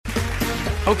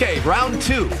Okay, round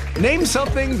two. Name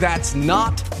something that's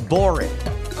not boring.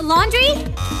 A laundry?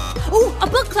 Ooh, a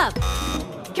book club.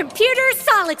 Computer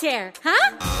solitaire,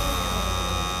 huh?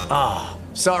 Ah,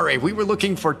 sorry, we were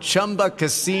looking for Chumba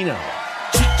Casino.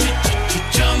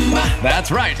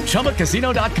 That's right,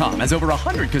 ChumbaCasino.com has over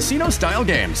 100 casino-style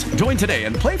games. Join today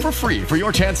and play for free for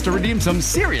your chance to redeem some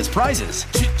serious prizes.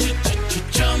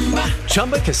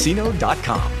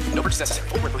 ChumbaCasino.com. No purchase necessary.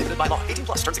 Void where prohibited by law. 18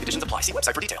 plus terms and conditions apply. See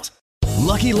website for details.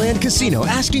 Lucky Land Casino,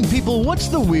 asking people, what's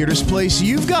the weirdest place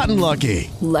you've gotten lucky?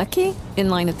 Lucky? In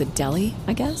line at the deli,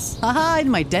 I guess? Aha, in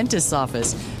my dentist's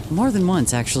office. More than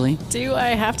once, actually. Do I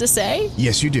have to say?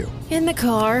 Yes, you do. In the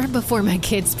car before my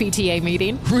kids' PTA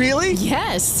meeting. Really?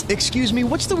 Yes. Excuse me,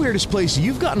 what's the weirdest place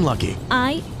you've gotten lucky?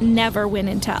 I never win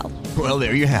and tell. Well,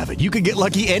 there you have it. You can get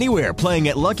lucky anywhere, playing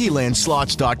at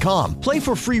LuckyLandSlots.com. Play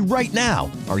for free right now.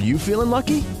 Are you feeling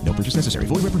lucky? No purchase necessary.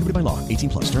 Void where prohibited by law. 18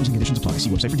 plus. Terms and conditions apply. See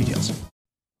website for details.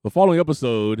 The following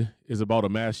episode is about a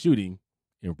mass shooting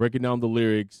and breaking down the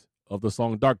lyrics of the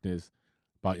song Darkness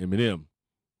by Eminem.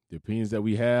 The opinions that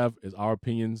we have is our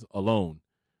opinions alone.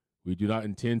 We do not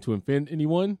intend to offend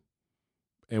anyone,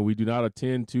 and we do not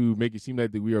intend to make it seem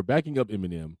like that we are backing up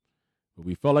Eminem. But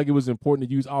we felt like it was important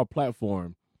to use our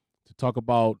platform to talk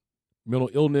about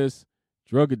mental illness,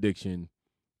 drug addiction,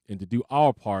 and to do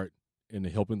our part in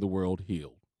helping the world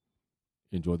heal.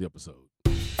 Enjoy the episode.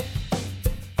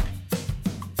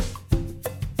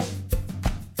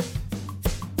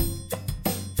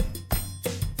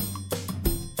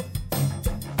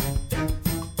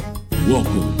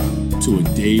 Welcome to A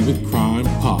Day with Crime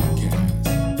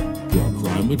podcast, where a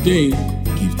crime a day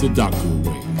keeps the doctor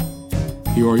away.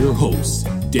 Here are your hosts,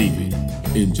 David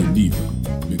and Geneva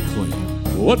McClain.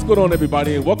 Well, what's going on,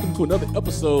 everybody, and welcome to another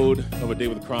episode of A Day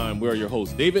with Crime. We are your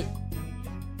hosts, David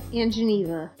and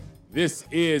Geneva. This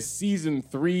is season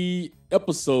 3,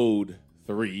 episode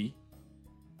 3.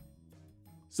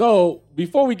 So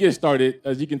before we get started,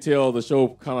 as you can tell, the show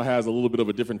kind of has a little bit of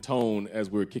a different tone as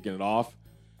we're kicking it off.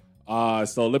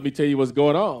 So let me tell you what's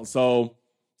going on. So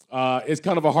it's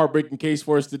kind of a heartbreaking case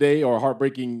for us today, or a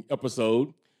heartbreaking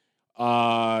episode.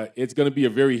 It's going to be a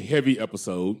very heavy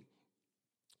episode.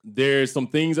 There's some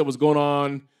things that was going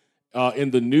on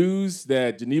in the news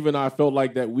that Geneva and I felt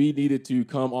like that we needed to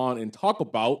come on and talk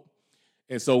about.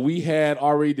 And so we had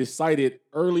already decided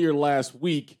earlier last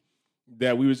week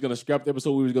that we was going to scrap the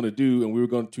episode we was going to do, and we were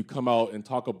going to come out and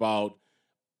talk about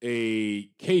a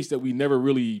case that we never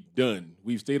really done.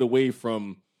 We've stayed away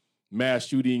from mass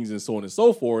shootings and so on and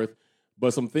so forth,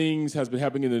 but some things has been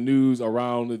happening in the news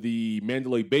around the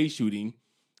Mandalay Bay shooting,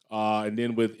 and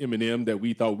then with Eminem, that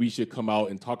we thought we should come out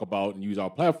and talk about and use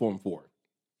our platform for.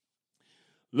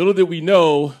 Little did we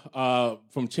know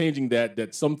from changing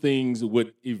that some things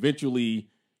would eventually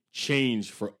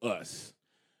change for us.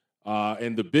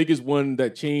 And the biggest one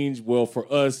that changed, well, for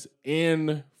us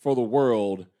and for the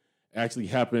world, actually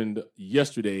happened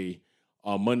yesterday,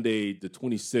 on Monday, the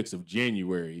 26th of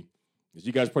January. As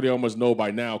you guys probably almost know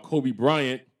by now, Kobe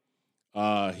Bryant,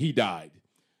 he died.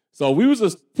 So we was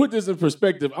just put this in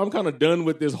perspective. I'm kind of done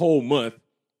with this whole month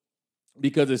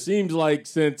because it seems like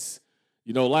since,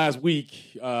 last week,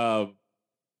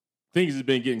 things have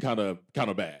been getting kind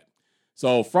of bad.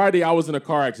 So Friday, I was in a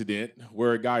car accident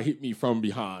where a guy hit me from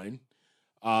behind.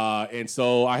 And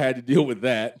so I had to deal with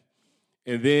that.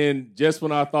 And then just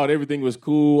when I thought everything was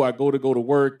cool, I go to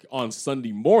work on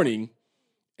Sunday morning,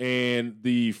 and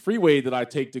the freeway that I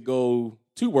take to go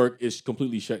to work is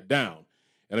completely shut down.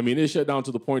 And I mean, it's shut down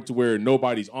to the point to where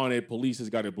nobody's on it. Police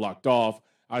has got it blocked off.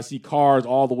 I see cars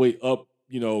all the way up,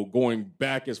 going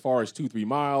back as far as 2-3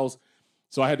 miles.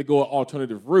 So I had to go an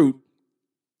alternative route.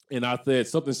 And I said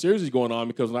something serious is going on,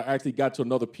 because when I actually got to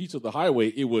another piece of the highway,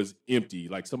 it was empty.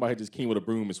 Like somebody just came with a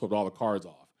broom and swept all the cars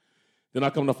off. Then I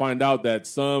come to find out that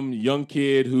some young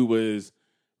kid who was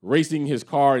racing his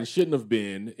car and shouldn't have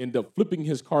been ended up flipping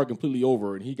his car completely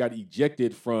over, and he got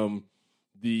ejected from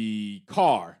the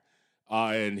car,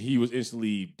 and he was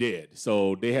instantly dead.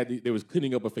 So they was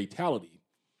cleaning up a fatality.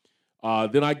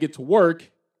 Then I get to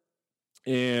work,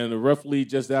 and roughly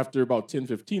just after about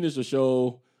 10:15ish or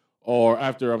so, or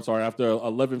after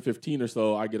 11:15 or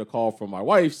so, I get a call from my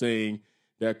wife saying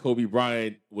that Kobe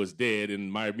Bryant was dead,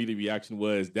 and my immediate reaction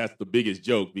was, that's the biggest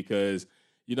joke, because,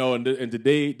 in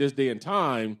this day and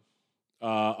time,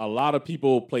 a lot of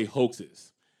people play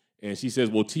hoaxes. And she says,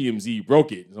 well, TMZ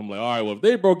broke it. And I'm like, all right, well, if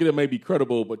they broke it, it may be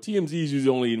credible, but TMZ is usually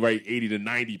only right 80 to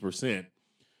 90%.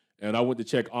 And I went to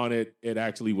check on it. It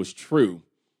actually was true.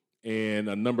 And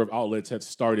a number of outlets had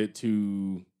started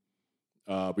to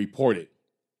report it.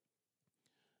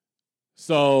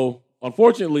 So,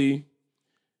 unfortunately,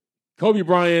 Kobe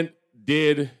Bryant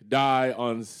did die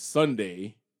on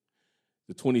Sunday,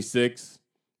 the 26th,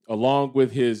 along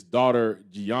with his daughter,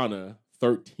 Gianna,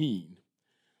 13.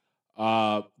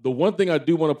 The one thing I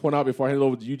do want to point out before I hand it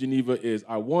over to you, Geneva, is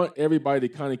I want everybody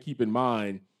to kind of keep in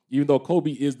mind, even though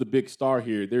Kobe is the big star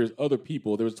here, there's other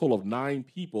people. There was a total of 9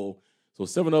 people, so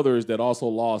 7 others that also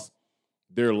lost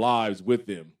their lives with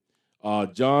them.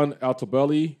 John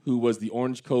Altobelli, who was the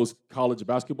Orange Coast College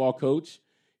basketball coach,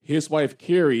 his wife,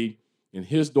 Carrie, and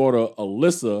his daughter,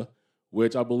 Alyssa,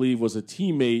 which I believe was a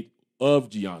teammate of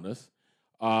Gianna's.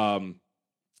 A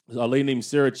lady named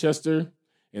Sarah Chester,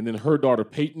 and then her daughter,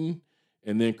 Peyton,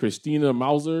 and then Christina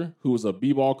Mauser, who was a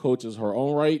b-ball coach in her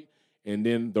own right, and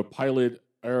then the pilot,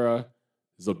 Ara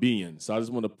Zabian. So I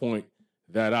just want to point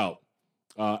that out.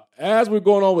 As we're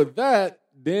going on with that,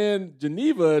 then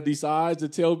Geneva decides to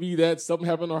tell me that something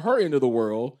happened on her end of the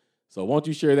world. So why don't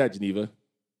you share that, Geneva?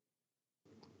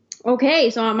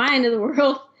 Okay, so on my end of the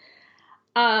world,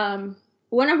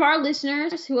 one of our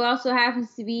listeners, who also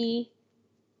happens to be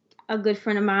a good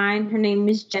friend of mine, her name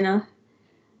is Jenna.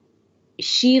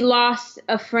 She lost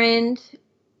a friend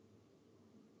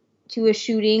to a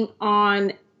shooting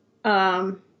on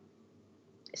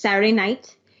Saturday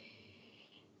night.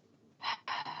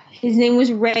 His name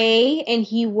was Ray, and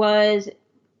he was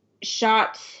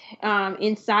shot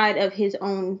inside of his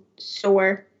own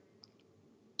store.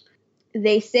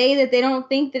 They say that they don't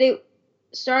think that it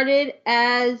started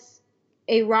as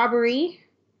a robbery,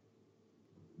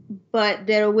 but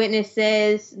that a witness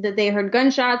says that they heard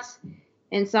gunshots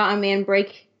and saw a man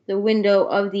break the window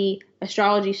of the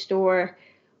astrology store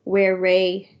where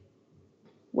Ray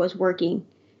was working.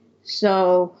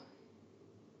 So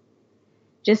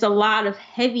just a lot of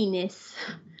heaviness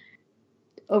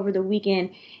over the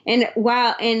weekend. And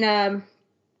while I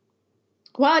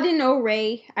didn't know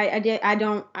Ray, I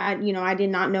did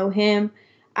not know him.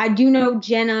 I do know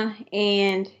Jenna,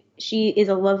 and she is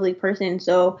a lovely person.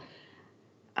 So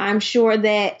I'm sure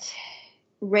that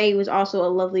Ray was also a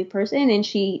lovely person, and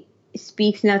she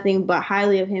speaks nothing but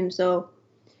highly of him. So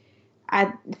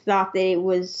I thought that it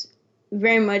was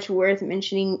very much worth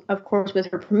mentioning, of course, with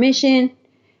her permission,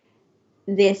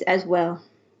 this as well.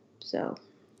 So.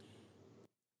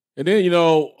 And then,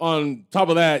 on top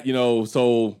of that,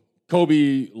 so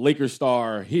Kobe, Lakers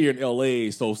star here in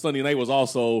LA. So Sunday night was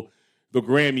also the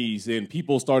Grammys, and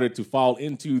people started to file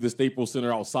into the Staples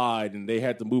Center outside, and they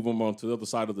had to move them onto the other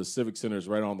side of the Civic Centers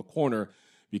right on the corner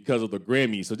because of the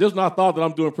Grammys. So just when I thought that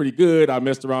I'm doing pretty good, I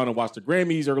messed around and watched the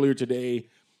Grammys earlier today,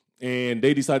 and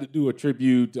they decided to do a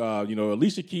tribute.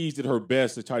 Alicia Keys did her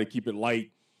best to try to keep it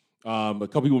light. A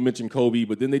couple people mentioned Kobe,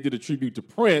 but then they did a tribute to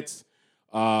Prince,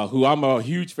 who I'm a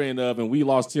huge fan of, and we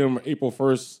lost him April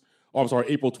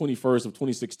 21st of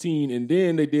 2016. And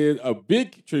then they did a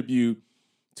big tribute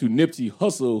to Nipsey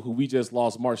Hussle, who we just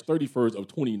lost March 31st of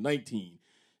 2019.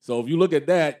 So if you look at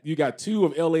that, you got 2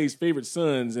 of LA's favorite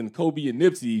sons, and Kobe and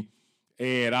Nipsey,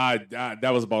 and I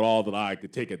that was about all that I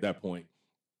could take at that point.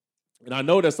 And I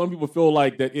know that some people feel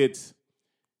like that it's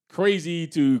crazy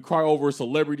to cry over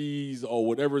celebrities or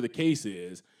whatever the case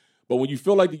is, but when you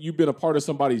feel like that you've been a part of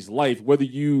somebody's life, whether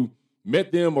you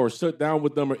met them or sat down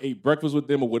with them or ate breakfast with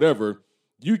them or whatever,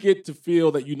 you get to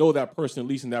feel that you know that person, at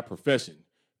least in that profession.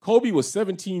 Kobe was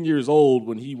 17 years old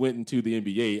when he went into the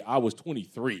NBA. I was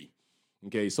 23.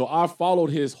 Okay, so I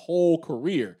followed his whole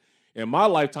career. In my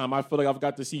lifetime, I feel like I've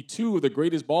got to see 2 of the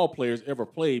greatest ball players ever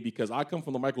play, because I come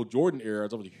from the Michael Jordan era.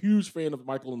 I was a huge fan of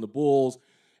Michael and the Bulls.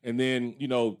 And then,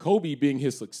 Kobe being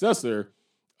his successor,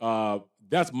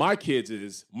 that's my kids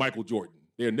is Michael Jordan.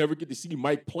 They'll never get to see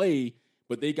Mike play,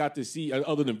 but they got to see,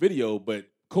 other than video, but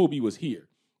Kobe was here.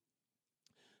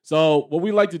 So what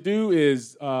we like to do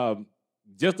is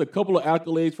just a couple of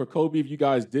accolades for Kobe, if you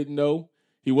guys didn't know.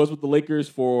 He was with the Lakers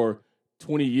for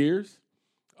 20 years.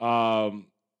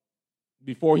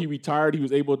 Before he retired, he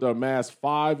was able to amass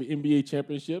 5 NBA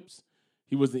championships.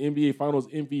 He was the NBA Finals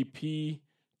MVP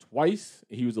twice.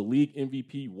 He was a league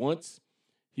MVP once.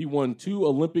 He won 2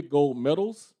 Olympic gold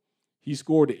medals. He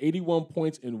scored 81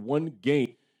 points in 1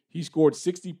 game. He scored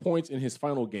 60 points in his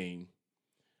final game.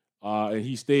 And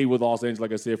he stayed with Los Angeles,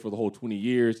 like I said, for the whole 20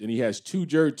 years. And he has 2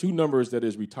 numbers that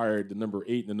is retired, the number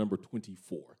 8 and the number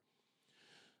 24.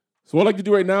 So what I'd like to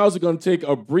do right now is we're going to take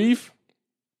a brief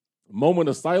moment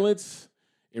of silence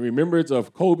in remembrance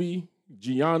of Kobe,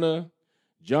 Gianna,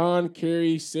 John,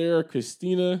 Carrie, Sarah,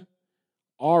 Christina,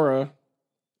 Ara,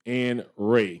 and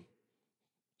Ray.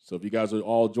 So if you guys would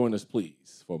all join us,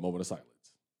 please, for a moment of silence.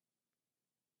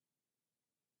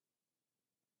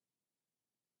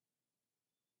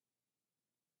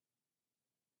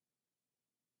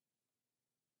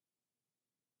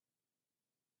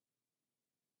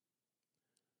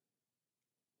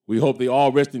 We hope they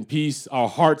all rest in peace. Our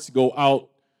hearts go out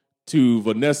to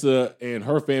Vanessa and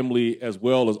her family, as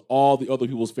well as all the other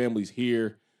people's families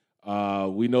here.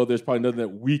 We know there's probably nothing that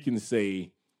we can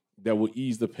say that will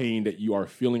ease the pain that you are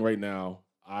feeling right now.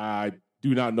 I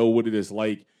do not know what it is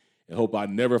like, and hope I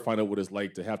never find out what it's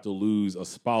like to have to lose a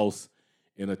spouse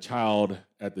and a child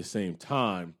at the same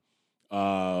time.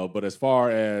 But as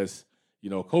far as,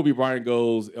 Kobe Bryant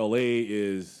goes, LA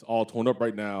is all torn up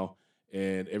right now,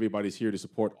 and everybody's here to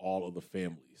support all of the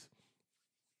families.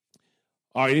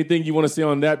 All right, anything you want to say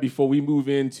on that before we move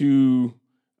into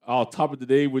our topic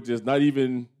today, which is not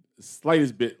even the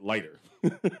slightest bit lighter?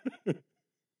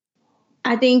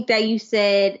 I think that you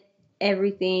said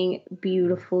everything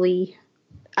beautifully.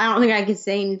 I don't think I could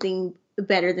say anything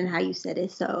better than how you said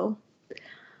it. So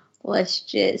let's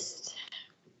just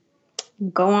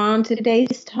go on to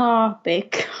today's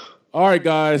topic. All right,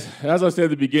 guys. As I said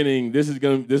at the beginning, this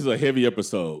is a heavy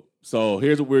episode. So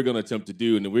here's what we're going to attempt to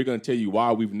do, and then we're going to tell you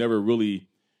why we've never really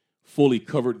fully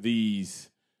covered these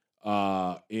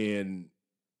in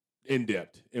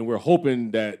depth. And we're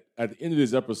hoping that at the end of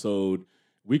this episode,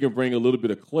 we can bring a little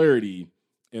bit of clarity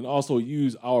and also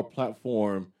use our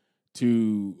platform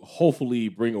to hopefully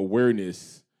bring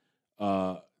awareness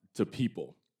to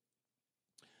people.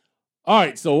 All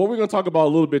right, so what we're going to talk about a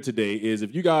little bit today is,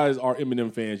 if you guys are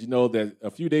Eminem fans, you know that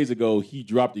a few days ago he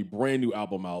dropped a brand new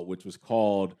album out, which was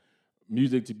called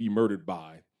Music to Be Murdered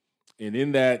By. And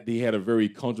in that, they had a very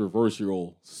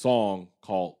controversial song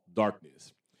called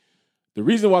Darkness. The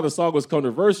reason why the song was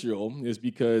controversial is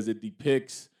because it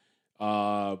depicts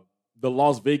the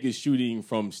Las Vegas shooting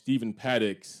from Stephen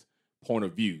Paddock's point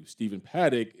of view. Stephen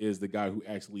Paddock is the guy who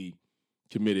actually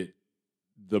committed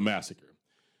the massacre.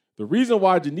 The reason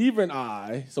why Geneva and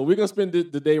I, so we're going to spend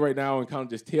the day right now and kind of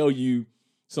just tell you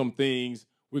some things.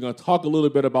 We're going to talk a little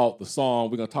bit about the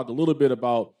song. We're going to talk a little bit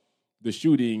about the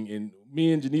shooting. And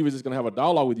me and Geneva is just going to have a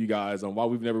dialogue with you guys on why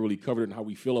we've never really covered it and how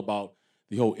we feel about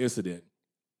the whole incident.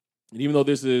 And even though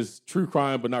this is true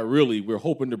crime, but not really, we're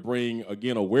hoping to bring,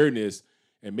 again, awareness.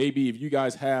 And maybe if you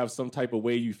guys have some type of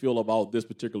way you feel about this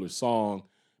particular song,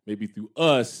 maybe through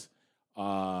us,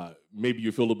 maybe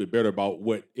you feel a little bit better about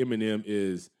what Eminem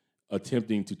is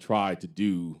attempting to try to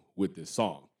do with this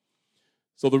song.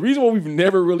 So the reason why we've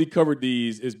never really covered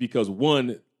these is because,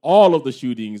 one, all of the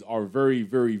shootings are very,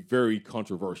 very, very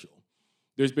controversial.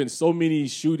 There's been so many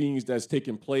shootings that's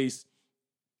taken place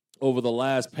over the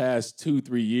past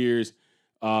 2-3 years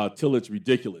till it's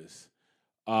ridiculous.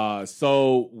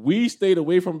 So we stayed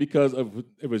away from because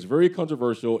it was very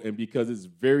controversial and because it's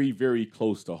very, very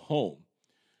close to home.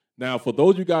 Now, for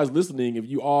those of you guys listening, if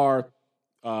you are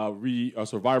a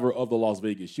survivor of the Las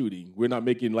Vegas shooting, we're not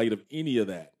making light of any of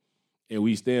that. And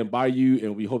we stand by you,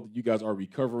 and we hope that you guys are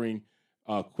recovering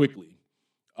quickly.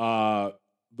 The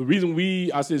reason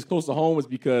I say it's close to home is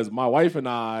because my wife and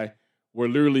I were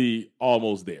literally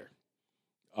almost there.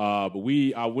 But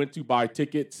I went to buy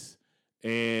tickets,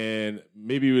 and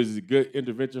maybe it was a good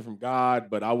intervention from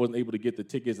God, but I wasn't able to get the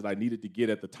tickets that I needed to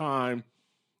get at the time.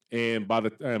 And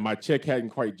my check hadn't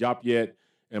quite dropped yet.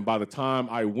 And by the time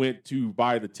I went to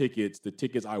buy the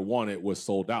tickets I wanted was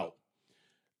sold out.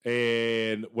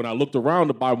 And when I looked around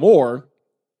to buy more,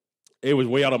 it was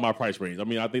way out of my price range. I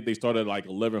mean, I think they started like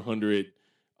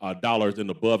 $1,100 and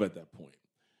above at that point.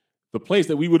 The place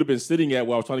that we would have been sitting at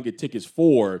while I was trying to get tickets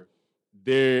for,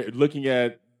 they're looking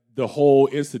at the whole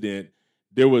incident,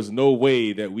 there was no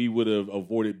way that we would have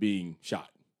avoided being shot.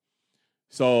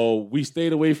 So we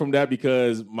stayed away from that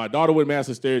because my daughter went mass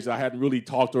hysterics. I hadn't really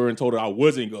talked to her and told her I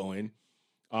wasn't going.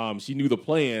 She knew the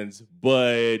plans,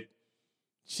 but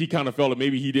she kind of felt that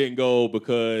maybe he didn't go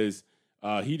because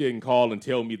he didn't call and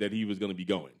tell me that he was going to be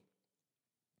going.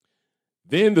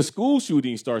 Then the school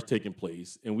shooting starts taking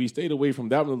place, and we stayed away from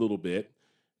that one a little bit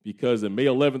because on May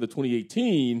 11th of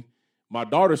 2018, my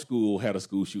daughter's school had a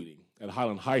school shooting at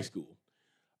Highland High School.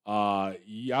 I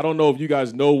don't know if you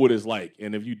guys know what it's like,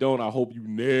 and if you don't, I hope you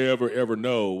never, ever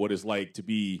know what it's like to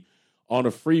be on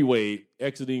a freeway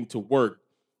exiting to work,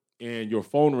 and your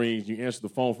phone rings, you answer the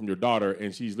phone from your daughter,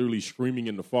 and she's literally screaming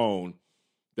in the phone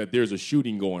that there's a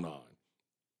shooting going on.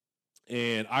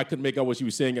 And I couldn't make out what she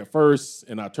was saying at first,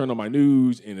 and I turned on my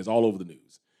news, and it's all over the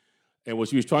news. And what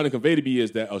she was trying to convey to me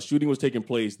is that a shooting was taking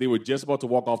place. They were just about to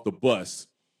walk off the bus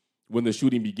when the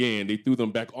shooting began. They threw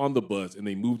them back on the bus, and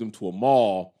they moved them to a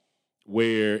mall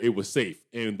where it was safe.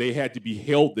 And they had to be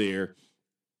held there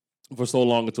for so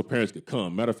long until parents could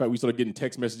come. Matter of fact, we started getting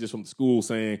text messages from the school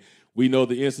saying, we know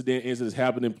the incident is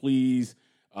happening. Please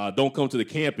don't come to the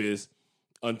campus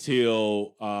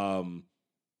until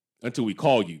we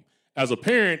call you. As a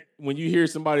parent, when you hear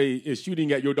somebody is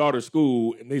shooting at your daughter's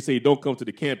school and they say, don't come to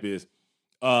the campus,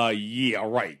 Yeah,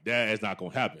 right. That's not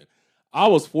going to happen. I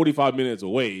was 45 minutes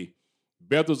away.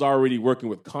 Beth was already working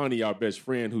with Connie, our best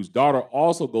friend, whose daughter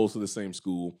also goes to the same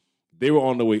school. They were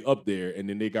on the way up there, and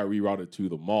then they got rerouted to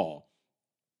the mall.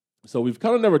 So we've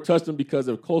kind of never touched them because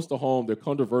they're close to home. They're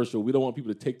controversial. We don't want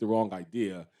people to take the wrong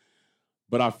idea.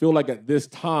 But I feel like at this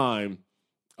time,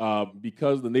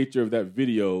 because of the nature of that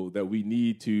video, that we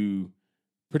need to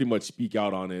pretty much speak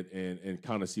out on it and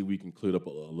kind of see if we can clear it up a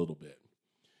little bit.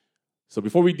 So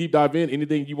before we deep dive in,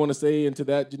 anything you want to say into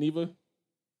that, Geneva?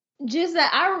 Just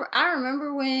that I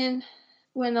remember when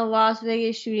the Las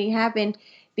Vegas shooting happened,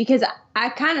 because I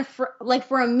kind of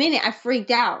for a minute I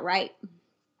freaked out, right?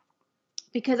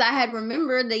 Because I had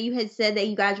remembered that you had said that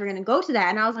you guys were going to go to that,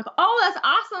 and I was like, oh, that's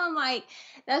awesome, like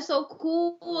that's so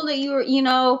cool that you were,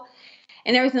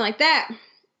 and everything like that.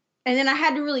 And then I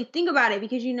had to really think about it,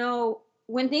 because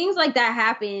when things like that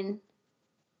happen,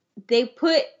 they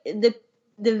put the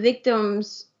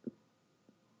victims'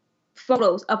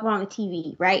 photos up on the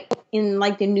TV, right? In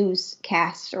like the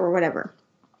newscast or whatever.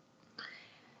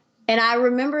 And I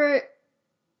remember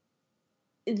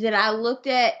that I looked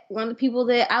at one of the people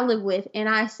that I live with, and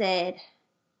I said,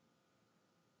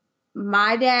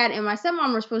 my dad and my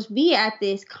stepmom were supposed to be at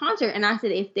this concert. And I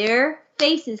said, if their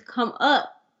faces come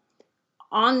up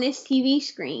on this TV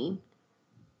screen,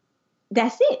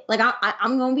 that's it. Like,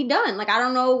 I'm going to be done. Like, I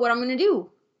don't know what I'm going to do.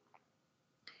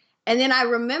 And then I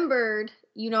remembered,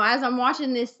 as I'm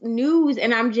watching this news,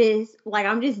 and I'm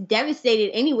just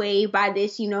devastated anyway by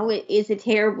this, it's a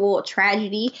terrible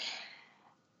tragedy.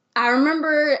 I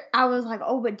remember I was like,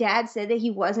 oh, but Dad said that he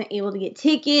wasn't able to get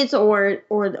tickets, or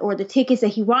the tickets that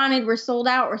he wanted were sold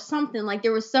out or something. Like,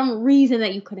 there was some reason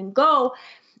that you couldn't go.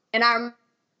 And I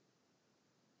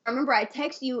remember I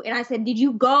texted you and I said, did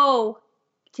you go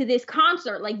to this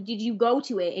concert? Like, did you go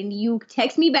to it? And you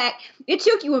text me back. It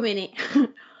took you a minute.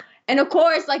 And of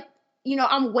course, like,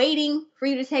 I'm waiting for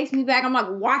you to text me back. I'm like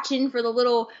watching for the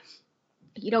little,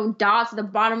 dots at the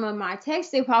bottom of my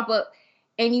text. They pop up,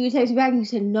 and you text me back and you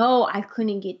said, no, I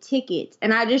couldn't get tickets.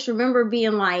 And I just remember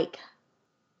being like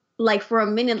for a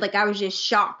minute, like I was just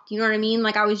shocked. You know what I mean?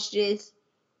 Like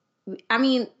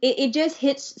it just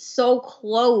hits so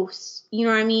close. You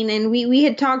know what I mean? And we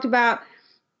had talked about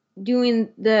doing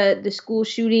the school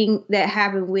shooting that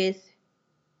happened with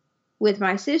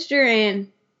my sister, and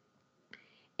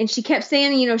she kept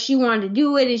saying, she wanted to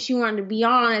do it and she wanted to be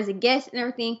on as a guest and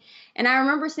everything. And I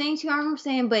remember saying,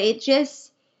 but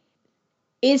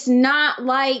it's not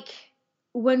like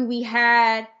when we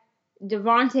had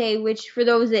Devontae, which for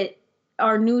those that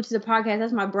are new to the podcast,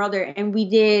 that's my brother, and we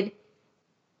did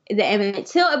the Emmett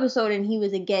Till episode and he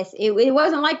was a guest. It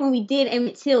wasn't like when we did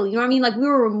Emmett Till, you know what I mean? Like, we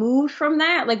were removed from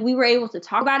that. Like, we were able to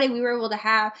talk about it. We were able to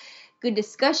have good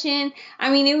discussion.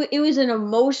 I mean, it was an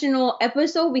emotional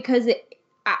episode, because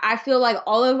I feel like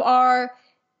all of our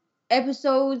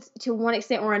episodes, to one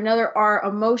extent or another, are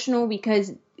emotional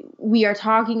because we are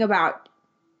talking about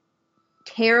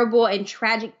terrible and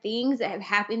tragic things that have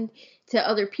happened to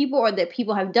other people or that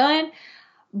people have done.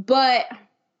 But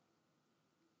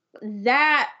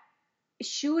that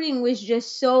shooting was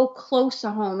just so close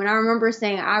to home. And I remember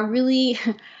saying, I really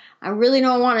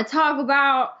don't want to talk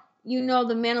about,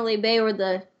 the Mandalay Bay or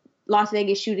the Las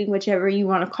Vegas shooting, whichever you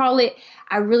want to call it.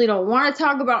 I really don't want to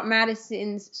talk about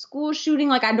Madison's school shooting.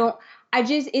 Like,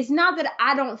 it's not that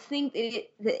I don't think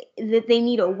that they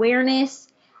need awareness.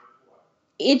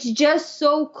 It's just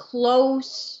so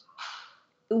close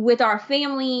with our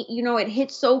family. It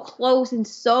hits so close and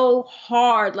so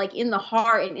hard, like in the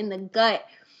heart and in the gut,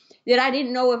 that I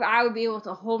didn't know if I would be able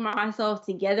to hold myself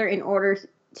together in order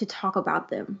to talk about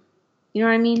them. You know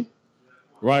what I mean?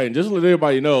 Right, and just to let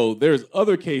everybody know, there's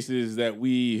other cases that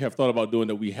we have thought about doing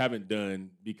that we haven't done,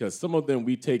 because some of them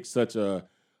we take such a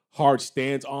hard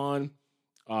stance on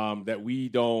that we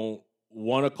don't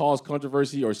want to cause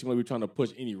controversy or seem like we're trying to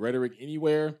push any rhetoric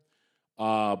anywhere.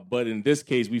 But in this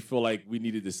case, we feel like we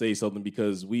needed to say something,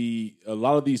 because a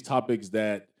lot of these topics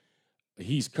that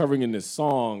he's covering in this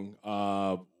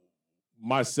song,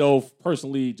 myself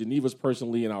personally, Geneva's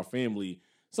personally, and our family,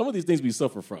 some of these things we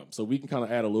suffer from. So we can kind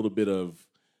of add a little bit of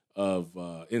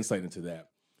insight into that.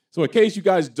 So in case you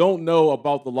guys don't know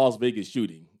about the Las Vegas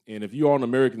shooting, and if you're on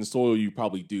American soil, you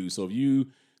probably do. So if you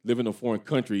live in a foreign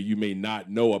country, you may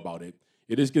not know about it.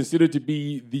 It is considered to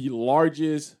be the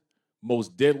largest,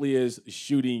 most deadliest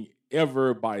shooting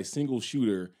ever by a single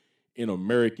shooter in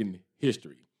American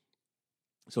history.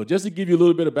 So just to give you a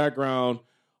little bit of background,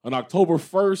 on October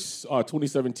 1st,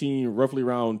 2017, roughly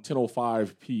around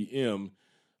 10:05 p.m.,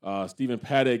 Stephen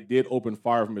Paddock did open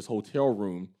fire from his hotel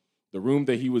room. The room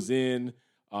that he was in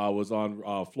was on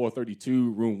floor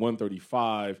 32, room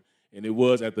 135, and it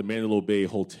was at the Mandalay Bay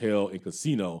Hotel and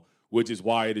Casino, which is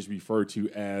why it is referred to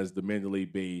as the Mandalay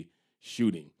Bay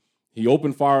shooting. He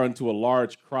opened fire into a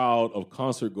large crowd of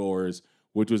concertgoers,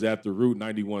 which was at the Route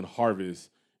 91 Harvest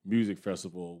Music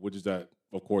Festival, which is at,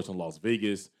 of course, in Las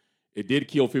Vegas. It did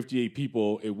kill 58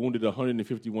 people. It wounded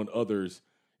 151 others.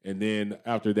 And then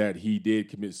after that, he did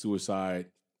commit suicide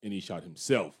and he shot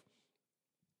himself.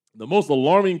 The most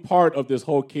alarming part of this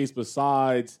whole case,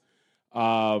 besides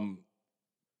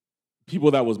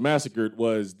people that was massacred,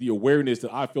 was the awareness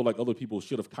that I feel like other people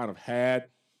should have kind of had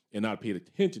and not paid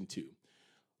attention to.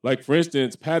 Like, for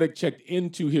instance, Paddock checked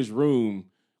into his room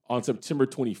on September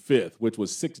 25th, which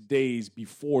was 6 days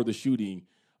before the shooting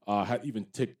had even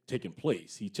taken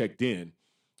place. He checked in.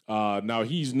 Now,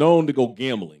 he's known to go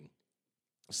gambling.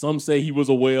 Some say he was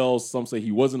a whale. Some say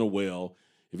he wasn't a whale.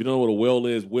 If you don't know what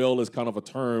a whale is kind of a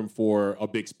term for a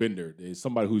big spender. It's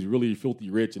somebody who's really filthy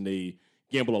rich and they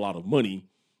gamble a lot of money.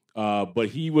 But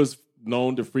he was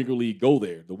known to frequently go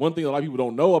there. The one thing a lot of people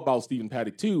don't know about Stephen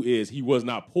Paddock, too, is he was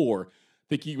not poor. I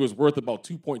think he was worth about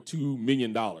 $2.2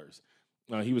 million.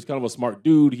 He was kind of a smart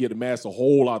dude. He had amassed a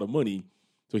whole lot of money,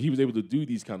 so he was able to do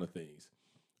these kind of things.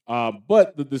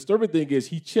 But the disturbing thing is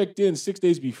he checked in 6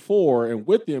 days before, and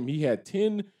with him, he had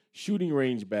 10 shooting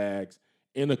range bags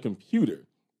and a computer.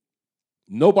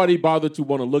 Nobody bothered to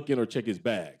want to look in or check his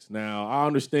bags. Now, I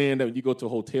understand that when you go to a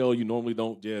hotel, you normally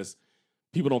don't just,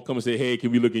 people don't come and say, hey,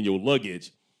 can we look in your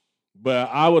luggage? But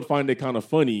I would find it kind of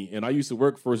funny, and I used to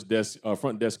work front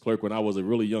desk clerk when I was a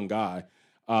really young guy.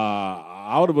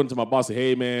 I would have went to my boss and said,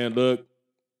 hey, man, look,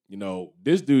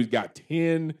 this dude's got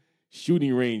 10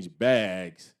 shooting range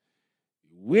bags.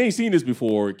 We ain't seen this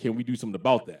before. Can we do something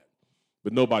about that?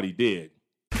 But nobody did.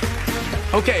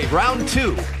 Okay, round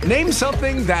two. Name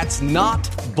something that's not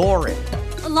boring.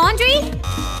 A laundry?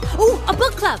 Ooh, a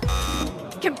book club.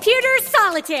 Computer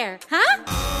solitaire, huh?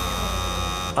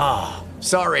 Ah,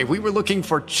 sorry, we were looking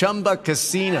for Chumba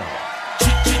Casino.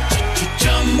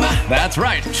 That's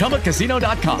right,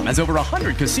 ChumbaCasino.com has over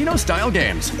 100 casino-style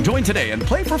games. Join today and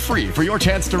play for free for your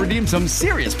chance to redeem some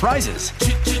serious prizes.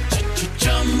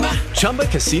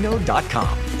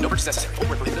 ChumbaCasino.com. No purchase necessary. Void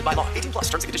where prohibited by law. 18+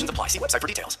 terms and conditions apply. See website for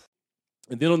details.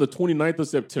 And then on the 29th of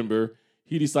September,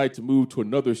 he decided to move to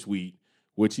another suite,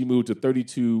 which he moved to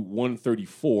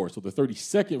 32134. So the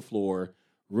 32nd floor,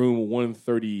 room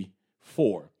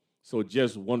 134. So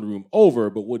just one room over.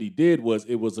 But what he did was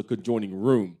it was a conjoining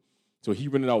room. So he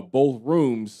rented out both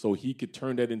rooms so he could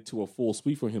turn that into a full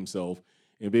suite for himself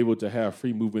and be able to have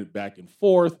free movement back and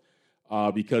forth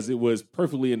because it was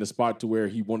perfectly in the spot to where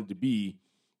he wanted to be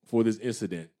for this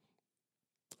incident.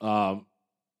 But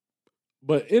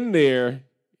in there,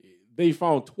 they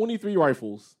found 23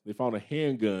 rifles. They found a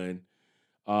handgun.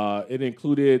 It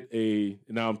included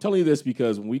now I'm telling you this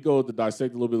because when we go to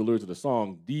dissect a little bit of the lyrics of the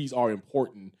song, these are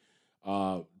important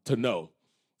to know.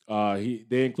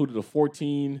 They included a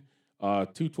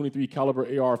 223 caliber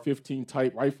AR-15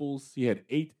 type rifles. He had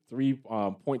 8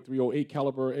 .308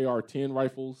 caliber AR-10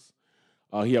 rifles.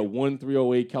 He had one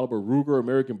 .308 caliber Ruger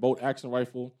American bolt action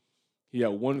rifle. He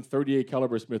had one .38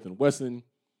 caliber Smith & Wesson.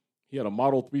 He had a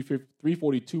model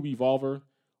 342 revolver.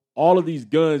 All of these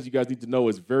guns, you guys need to know,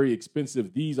 is very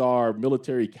expensive. These are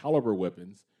military caliber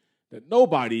weapons that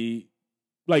nobody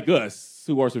like us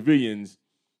who are civilians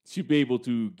should be able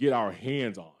to get our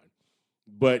hands on.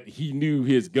 But he knew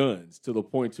his guns to the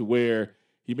point to where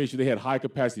he made sure they had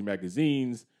high-capacity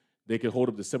magazines. They could hold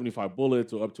up to 75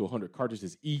 bullets or up to 100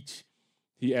 cartridges each.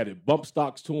 He added bump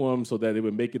stocks to them so that it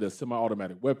would make it a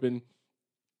semi-automatic weapon.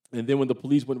 And then when the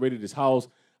police went raided his house,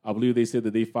 I believe they said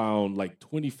that they found like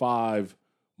 25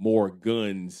 more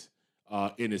guns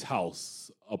in his house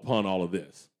upon all of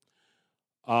this.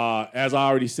 As I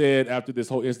already said, after this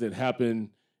whole incident happened,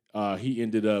 he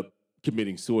ended up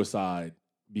committing suicide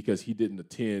because he didn't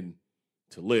intend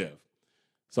to live.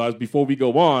 So before we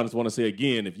go on, I just want to say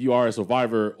again, if you are a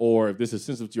survivor or if this is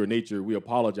sensitive to your nature, we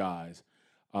apologize.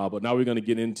 But now we're going to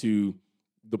get into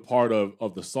the part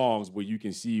of the songs where you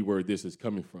can see where this is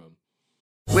coming from.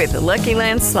 With the Lucky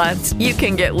Land Slots, you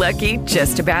can get lucky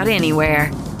just about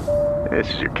anywhere.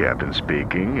 This is your captain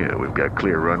speaking. We've got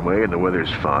clear runway and the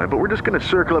weather's fine, but we're just going to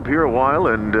circle up here a while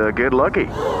and get lucky.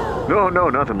 No,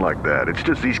 nothing like that. It's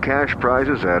just these cash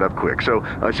prizes add up quick. So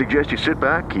I suggest you sit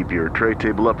back, keep your tray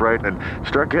table upright, and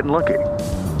start getting lucky.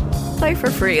 Play for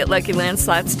free at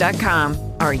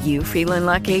LuckyLandSlots.com. Are you feeling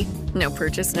lucky? No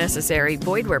purchase necessary.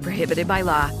 Void where prohibited by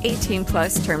law.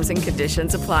 18+ terms and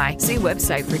conditions apply. See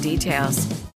website for details.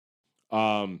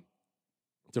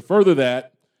 To further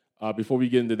that, before we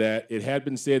get into that, it had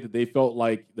been said that they felt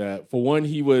like that, for one,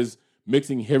 he was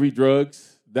mixing heavy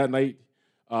drugs that night.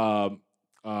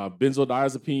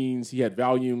 benzodiazepines. He had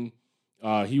Valium.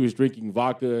 He was drinking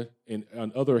vodka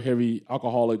and other heavy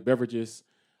alcoholic beverages.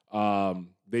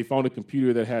 They found a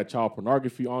computer that had child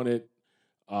pornography on it.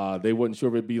 They wasn't sure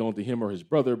if it belonged to him or his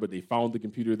brother, but they found the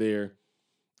computer there.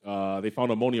 They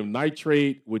found ammonium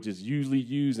nitrate, which is usually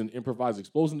used in improvised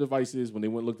explosion devices. When they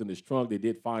went and looked in his trunk, they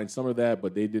did find some of that,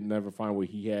 but they did never find where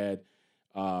he had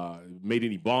made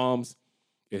any bombs.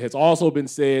 It has also been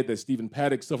said that Stephen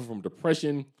Paddock suffered from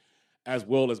depression as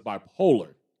well as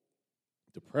bipolar.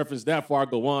 To preface that before I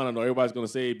go on, I know everybody's going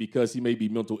to say because he may be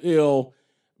mentally ill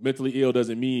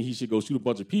doesn't mean he should go shoot a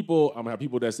bunch of people. I'm going to have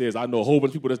people that says, I know a whole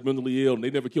bunch of people that's mentally ill and they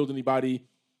never killed anybody.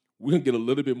 We're going to get a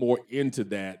little bit more into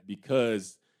that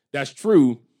because that's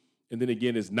true, and then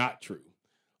again, it's not true.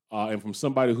 And from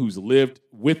somebody who's lived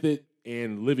with it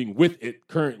and living with it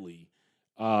currently,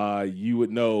 you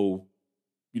would know,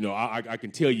 I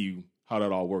can tell you how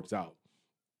that all works out.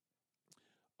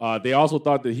 They also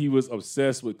thought that he was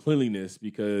obsessed with cleanliness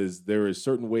because there is a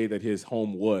certain way that his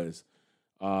home was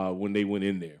when they went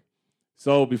in there.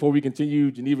 So before we continue,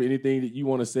 Geneva, anything that you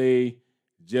want to say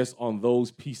just on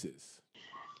those pieces?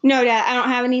 No, Dad, I don't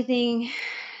have anything.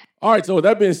 All right, so with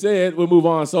that being said, we'll move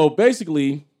on. So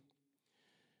basically,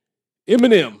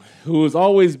 Eminem, who has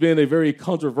always been a very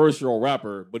controversial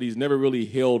rapper, but he's never really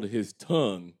held his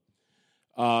tongue,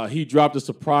 he dropped a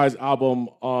surprise album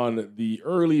on the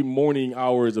early morning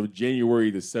hours of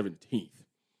January the 17th.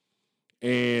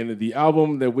 And the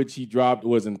album that which he dropped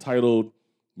was entitled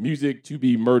Music to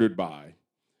be Murdered By,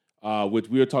 which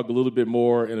we'll talk a little bit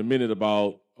more in a minute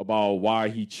about why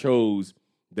he chose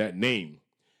that name.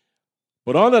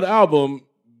 But on that album,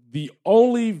 the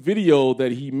only video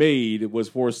that he made was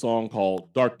for a song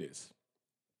called Darkness.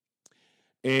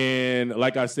 And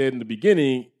like I said in the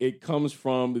beginning, it comes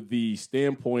from the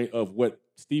standpoint of what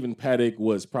Stephen Paddock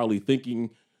was probably thinking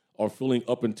or feeling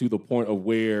up into the point of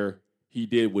where he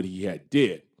did what he had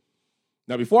did.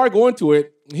 Now, before I go into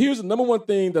it, here's the number one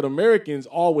thing that Americans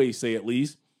always say, at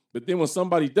least, but then when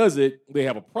somebody does it, they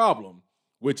have a problem,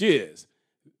 which is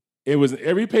it was in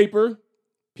every paper.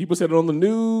 People said it on the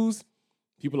news.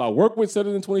 People I work with said it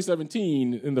in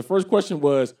 2017. And the first question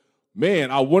was, man,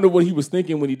 I wonder what he was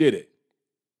thinking when he did it.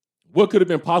 What could have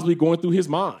been possibly going through his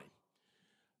mind?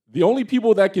 The only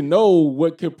people that can know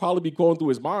what could probably be going through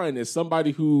his mind is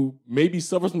somebody who maybe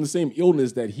suffers from the same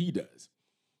illness that he does.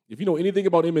 If you know anything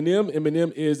about Eminem,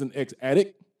 Eminem is an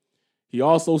ex-addict. He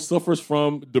also suffers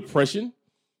from depression.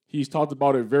 He's talked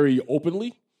about it very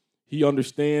openly. He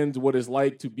understands what it's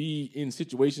like to be in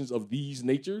situations of these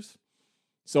natures.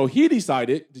 So he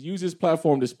decided to use his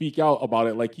platform to speak out about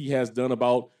it like he has done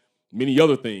about many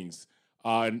other things.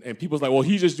 And people's like, well,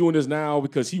 he's just doing this now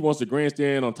because he wants to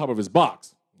grandstand on top of his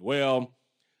box. Well,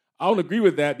 I don't agree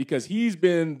with that because he's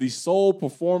been the sole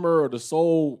performer or the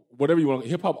sole, whatever you want,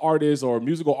 hip-hop artist or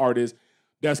musical artist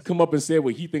that's come up and said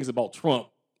what he thinks about Trump.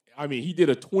 I mean, he did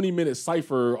a 20-minute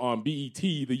cypher on BET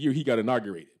the year he got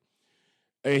inaugurated.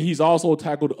 And he's also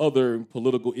tackled other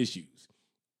political issues.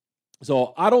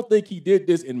 So I don't think he did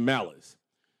this in malice.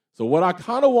 So what I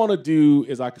kind of want to do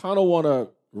is I kind of want to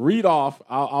read off,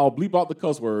 I'll bleep out the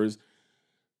cuss words,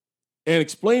 and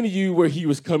explain to you where he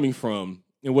was coming from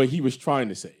and what he was trying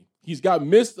to say. He's got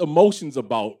mixed emotions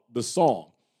about the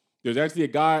song. There's actually a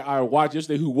guy I watched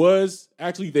yesterday who was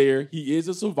actually there. He is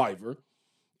a survivor,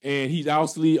 and he's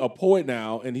actually a poet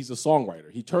now, and he's a songwriter.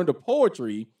 He turned to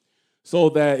poetry so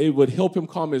that it would help him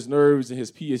calm his nerves and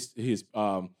his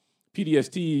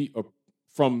PTSD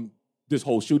from this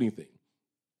whole shooting thing.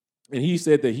 And he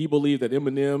said that he believed that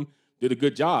Eminem did a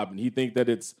good job, and he thinks that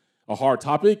it's a hard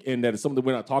topic and that it's something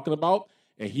we're not talking about,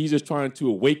 and he's just trying to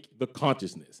awake the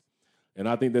consciousness. And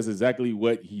I think that's exactly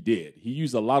what he did. He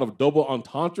used a lot of double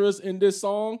entendres in this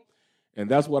song, and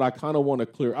that's what I kind of want to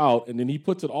clear out. And then he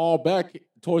puts it all back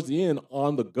towards the end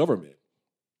on the government.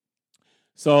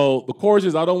 So the chorus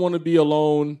is, I don't want to be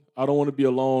alone. I don't want to be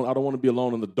alone. I don't want to be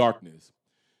alone in the darkness.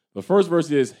 The first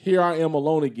verse is, here I am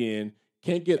alone again.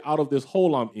 Can't get out of this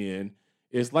hole I'm in.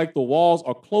 It's like the walls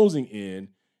are closing in.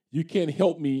 You can't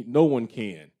help me. No one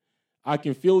can. I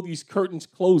can feel these curtains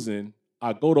closing.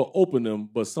 I go to open them,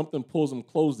 but something pulls them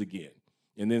closed again.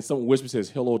 And then some whisper says,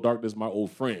 hello, darkness, my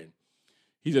old friend.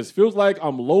 He says, feels like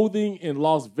I'm loathing in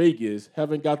Las Vegas.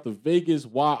 Haven't got the Vegas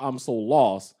why I'm so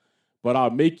lost. But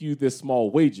I'll make you this small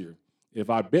wager. If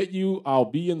I bet you I'll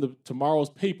be in the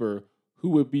tomorrow's paper, who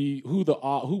would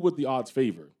the odds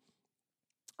favor?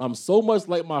 I'm so much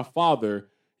like my father,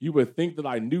 you would think that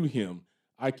I knew him.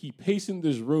 I keep pacing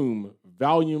this room,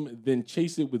 Valium, then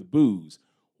chase it with booze.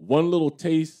 One little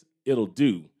taste, it'll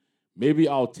do. Maybe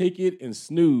I'll take it and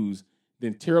snooze,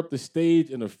 then tear up the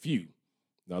stage in a few.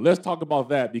 Now, let's talk about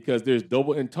that because there's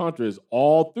double entendres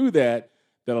all through that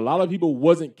a lot of people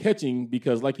wasn't catching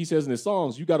because, like he says in his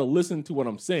songs, you got to listen to what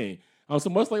I'm saying. So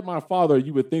much like my father,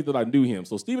 you would think that I knew him.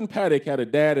 So Stephen Paddock had a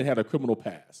dad that had a criminal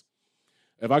past.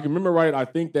 If I can remember right, I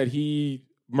think that he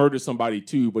murdered somebody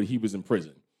too, but he was in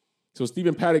prison. So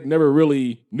Stephen Paddock never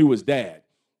really knew his dad.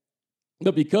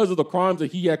 But because of the crimes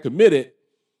that he had committed,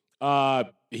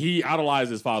 he idolized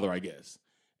his father, I guess.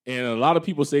 And a lot of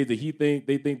people say that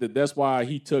they think that that's why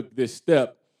he took this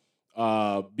step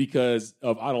because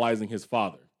of idolizing his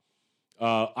father.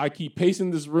 I keep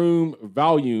pacing this room,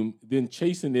 volume, then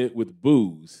chasing it with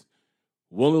booze.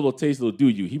 One little taste will do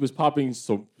you. He was popping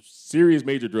some serious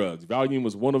major drugs. Valium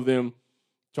was one of them.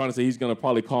 Trying to say he's going to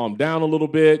probably calm down a little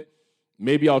bit.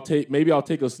 Maybe I'll take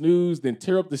a snooze, then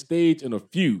tear up the stage in a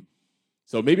few.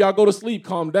 So maybe I'll go to sleep,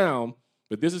 calm down.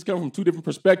 But this is coming from two different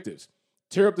perspectives.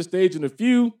 Tear up the stage in a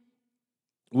few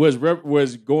was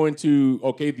going to,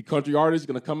 okay, the country artist is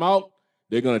going to come out.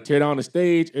 They're going to tear down the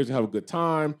stage. Everyone's going to have a good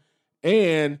time.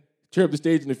 And tear up the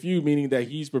stage in a few, meaning that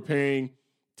he's preparing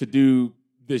to do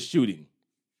this shooting.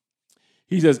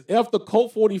 He says, F the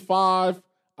Colt 45,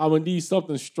 I'm going to need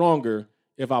something stronger.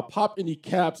 If I pop any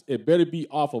caps, it better be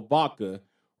off of vodka.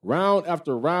 Round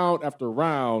after round after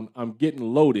round, I'm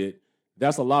getting loaded.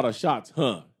 That's a lot of shots,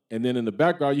 huh? And then in the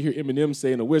background, you hear Eminem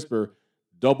say in a whisper,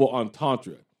 double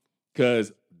entendre.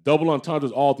 Because double entendre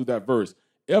is all through that verse.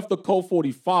 F the Colt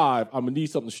 45, I'm going to need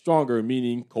something stronger,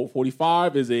 meaning Colt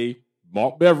 45 is a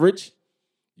malt beverage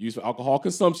used for alcohol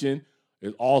consumption.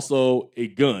 It's also a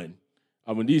gun.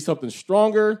 I'm going to need something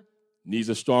stronger. Needs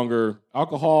a stronger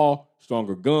alcohol,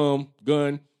 stronger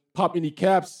gun. Pop any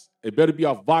caps. It better be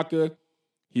off vodka.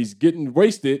 He's getting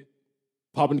wasted.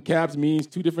 Popping the caps means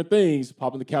two different things.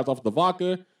 Popping the caps off the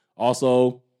vodka,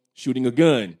 also shooting a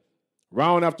gun.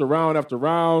 Round after round after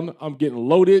round, I'm getting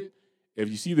loaded. If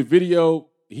you see the video,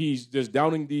 he's just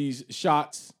downing these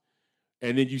shots.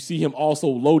 And then you see him also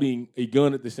loading a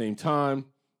gun at the same time.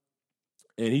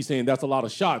 And he's saying that's a lot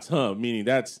of shots, huh? Meaning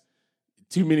that's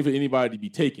too many for anybody to be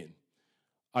taken.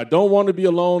 I don't want to be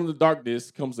alone in the darkness,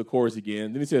 comes the chorus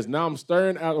again. Then he says, now I'm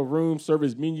staring at a room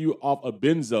service menu off a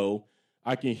benzo.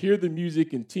 I can hear the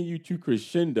music continue to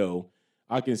crescendo.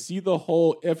 I can see the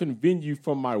whole effing venue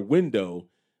from my window.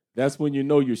 That's when you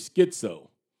know you're schizo.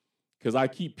 Because I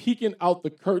keep peeking out the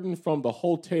curtain from the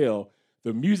hotel.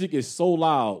 The music is so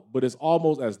loud, but it's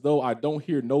almost as though I don't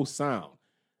hear no sound.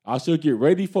 I should get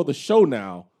ready for the show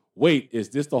now. Wait, is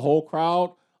this the whole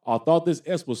crowd? I thought this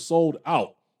S was sold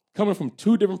out. Coming from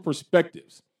two different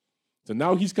perspectives. So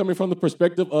now he's coming from the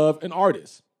perspective of an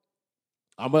artist.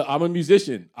 I'm a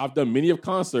musician. I've done many of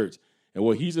concerts. And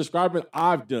what he's describing,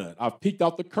 I've done. I've peeked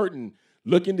out the curtain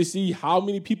looking to see how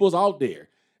many people's out there.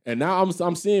 And now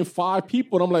I'm seeing 5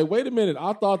 people. And I'm like, wait a minute.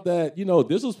 I thought that,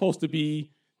 this was supposed to be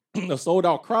a sold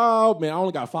out crowd. Man, I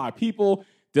only got 5 people.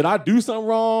 Did I do something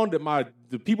wrong? Did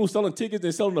the people selling tickets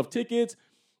didn't sell enough tickets?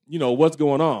 What's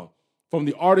going on? From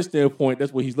the artist standpoint,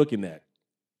 that's what he's looking at.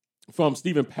 From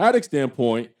Stephen Paddock's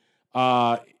standpoint,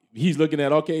 he's looking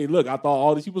at, okay, look, I thought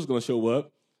all these people was going to show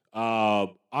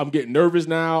up. I'm getting nervous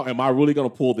now. Am I really going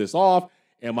to pull this off?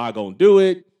 Am I going to do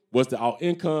it? What's the out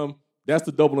income? That's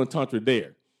the double entendre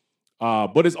there.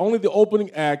 But it's only the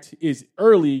opening act. It's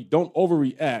early. Don't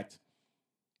overreact.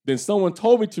 Then someone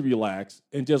told me to relax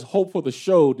and just hope for the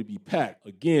show to be packed.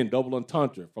 Again, double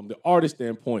entendre from the artist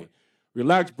standpoint.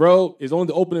 Relax, bro. It's only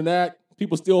the opening act.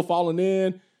 People still falling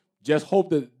in. Just hope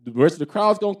that the rest of the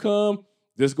crowd's going to come.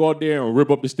 Just go out there and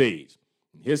rip up the stage.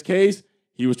 In his case,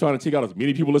 he was trying to take out as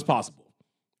many people as possible.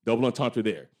 Double entendre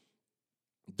there.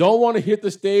 Don't want to hit the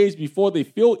stage before they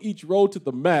fill each row to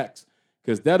the max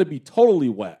because that'd be totally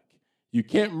whack. You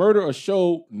can't murder a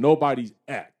show nobody's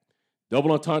at.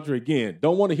 Double entendre again.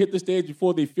 Don't want to hit the stage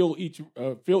before they fill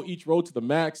each row to the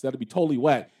max. That'd be totally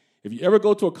whack. If you ever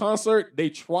go to a concert,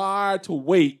 they try to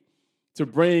wait to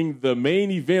bring the main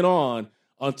event on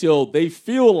until they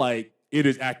feel like it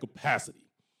is at capacity,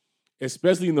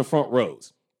 especially in the front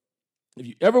rows. If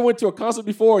you ever went to a concert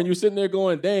before and you're sitting there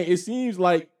going, dang, it seems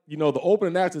like, the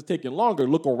opening act is taking longer,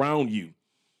 look around you.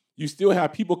 You still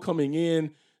have people coming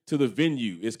in to the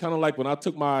venue. It's kind of like when I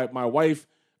took my wife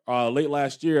late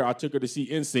last year, I took her to see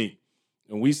NSYNC,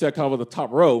 and we sat kind of at the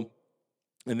top row,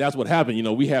 and that's what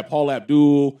happened. We had Paul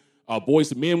Abdul,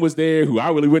 Boyz II Men was there, who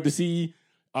I really went to see,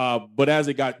 but as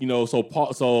it got,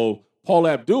 Paul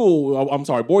Abdul,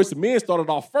 Boyz II Men started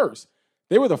off first.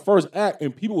 They were the first act,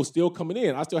 and people were still coming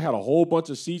in. I still had a whole bunch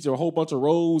of seats or a whole bunch of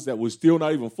rows that was still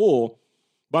not even full.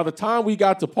 By the time we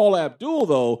got to Paul Abdul,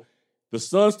 though, the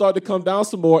sun started to come down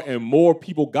some more, and more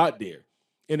people got there.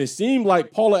 And it seemed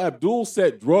like Paula Abdul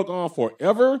set Drug On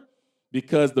forever,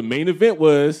 because the main event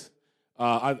was,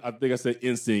 I think I said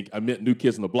NSYNC. I meant New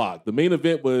Kids on the Block. The main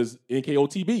event was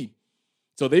NKOTB.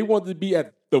 So they wanted to be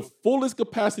at the fullest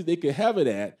capacity they could have it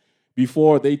at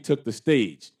before they took the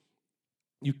stage.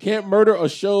 You can't murder a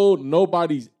show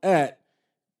nobody's at.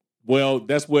 Well,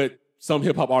 that's what some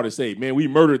hip-hop artists say. Man, we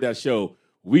murdered that show.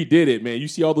 We did it, man. You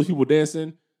see all those people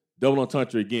dancing? Double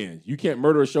entendre again. You can't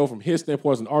murder a show from his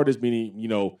standpoint as an artist, meaning,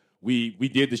 we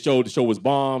did the show was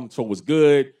bomb, the show was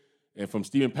good. And from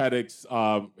Stephen Paddock's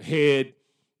head,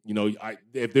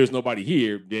 if there's nobody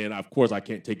here, then of course I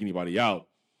can't take anybody out.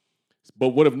 But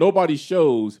what if nobody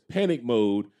shows panic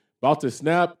mode, about to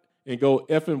snap and go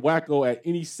effing wacko at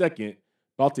any second,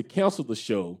 about to cancel the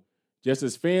show, just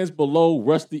as fans below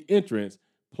rush the entrance,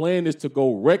 plan is to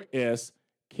go wreck-s,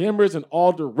 cameras in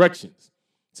all directions.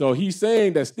 So he's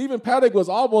saying that Stephen Paddock was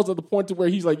almost at the point to where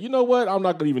he's like, you know what, I'm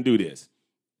not going to even do this.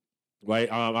 Right?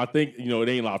 I think, there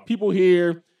ain't a lot of people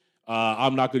here.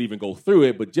 I'm not going to even go through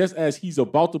it. But just as he's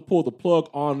about to pull the plug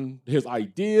on his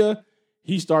idea,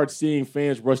 he starts seeing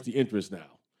fans rush the entrance now.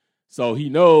 So he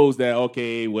knows that,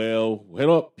 okay, well, head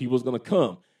up, people's going to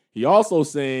come. He also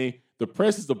saying the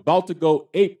press is about to go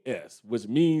ape-s, which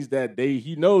means that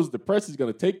he knows the press is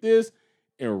going to take this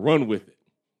and run with it.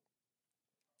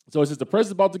 So it says the press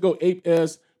is about to go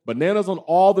ape-s, bananas on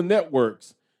all the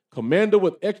networks, Commando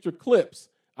with extra clips.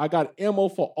 I got ammo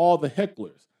for all the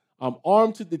hecklers. I'm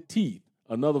armed to the teeth.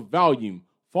 Another volume.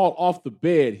 Fall off the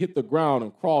bed, hit the ground,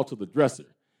 and crawl to the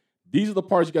dresser. These are the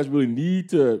parts you guys really need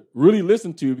to really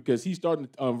listen to because he's starting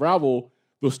to unravel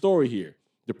the story here.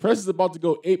 The press is about to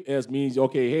go ape-s means,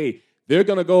 okay, hey, they're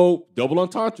going to go double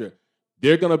entendre.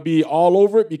 They're going to be all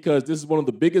over it because this is one of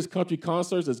the biggest country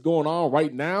concerts that's going on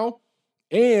right now.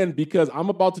 And because I'm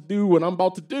about to do what I'm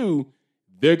about to do,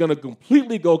 they're going to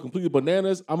completely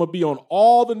bananas. I'm going to be on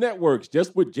all the networks,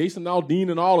 just with Jason Aldean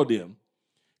and all of them.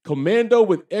 Commando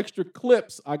with extra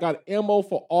clips. I got ammo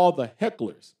for all the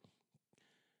hecklers.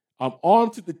 I'm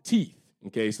armed to the teeth.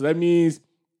 Okay, so that means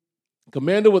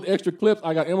Commando with extra clips.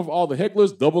 I got ammo for all the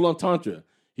hecklers. Double entendre.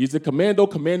 He's a commando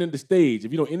commanding the stage.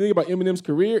 If you know anything about Eminem's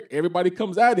career, everybody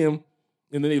comes at him,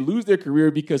 and then they lose their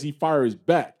career because he fires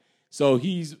back. So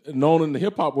he's known in the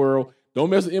hip-hop world. Don't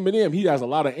mess with Eminem. He has a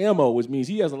lot of ammo, which means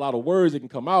he has a lot of words that can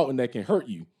come out and that can hurt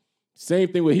you.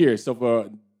 Same thing with here. So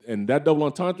and that double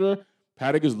entendre,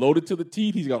 Paddock is loaded to the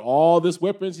teeth. He's got all this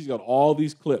weapons. He's got all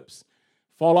these clips.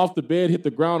 Fall off the bed, hit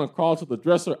the ground, and crawl to the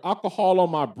dresser. Alcohol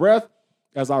on my breath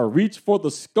as I reach for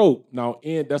the scope. Now,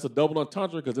 and that's a double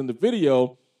entendre because in the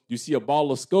video, you see a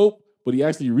bottle of scope, but he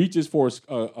actually reaches for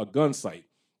a gun sight.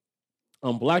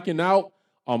 I'm blacking out.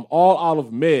 I'm all out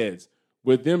of meds.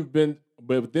 With them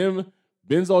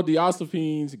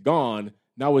benzodiazepines gone,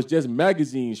 now it's just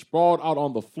magazines sprawled out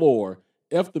on the floor.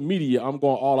 F the media, I'm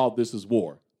going all out, this is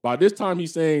war. By this time,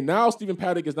 he's saying now Stephen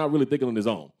Paddock is not really thinking on his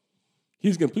own.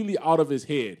 He's completely out of his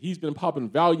head. He's been popping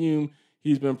Valium.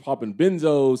 He's been popping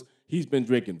benzos. He's been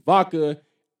drinking vodka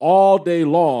all day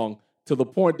long to the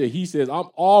point that he says, I'm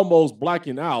almost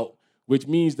blacking out, which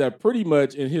means that pretty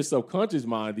much in his subconscious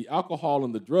mind, the alcohol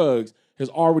and the drugs has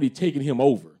already taken him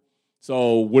over.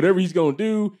 So whatever he's going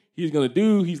to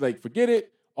do, he's like, forget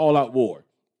it, all out war.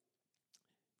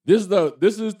 This is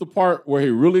the part where he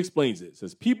really explains it. It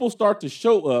says, people start to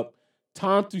show up,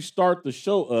 time to start the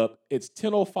show up. It's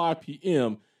 10:05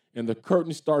 p.m. and the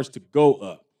curtain starts to go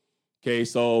up. Okay,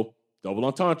 so double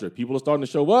entendre. People are starting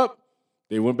to show up.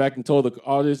 They went back and told the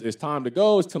audience it's time to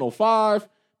go. It's 10:05.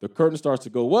 The curtain starts to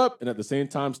go up, and at the same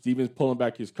time, Steven's pulling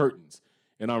back his curtains.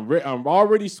 And I'm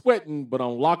already sweating, but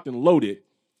I'm locked and loaded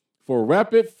for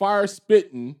rapid fire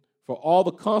spitting for all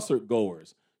the concert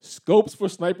goers. Scopes for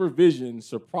sniper vision,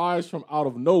 surprise from out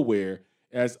of nowhere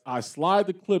as I slide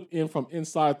the clip in from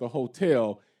inside the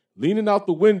hotel, leaning out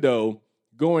the window,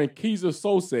 going Keyser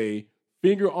Sose,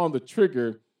 finger on the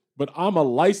trigger, but I'm a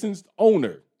licensed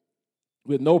owner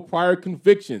with no prior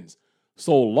convictions.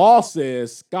 So law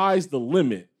says sky's the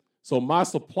limit. So my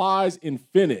supply's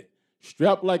infinite.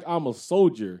 Strapped like I'm a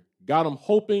soldier. Got him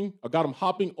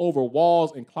hopping over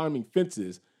walls and climbing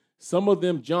fences. Some of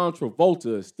them John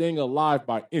Travolta, staying alive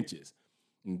by inches.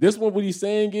 And this one, what he's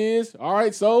saying is, all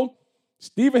right, so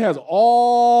Steven has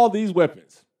all these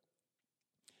weapons.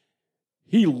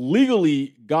 He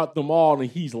legally got them all, and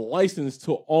he's licensed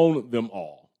to own them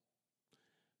all.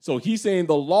 So he's saying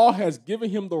the law has given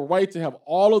him the right to have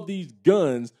all of these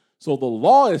guns. So the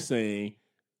law is saying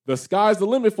the sky's the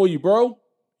limit for you, bro.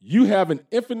 You have an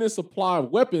infinite supply of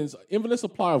weapons, infinite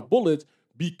supply of bullets,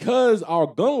 because our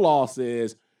gun law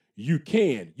says you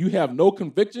can. You have no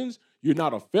convictions. You're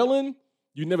not a felon.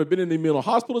 You've never been in the mental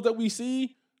hospitals that we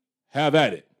see. Have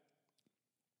at it.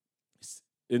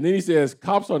 And then he says,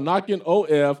 cops are knocking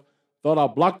OF, thought I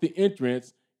blocked the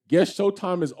entrance. Guess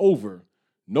showtime is over.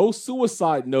 No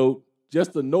suicide note,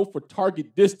 just a note for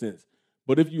target distance.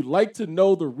 But if you'd like to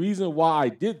know the reason why I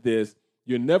did this,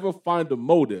 you'll never find a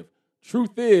motive.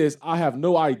 Truth is, I have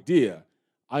no idea.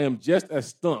 I am just as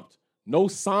stumped. No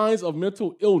signs of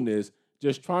mental illness,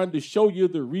 just trying to show you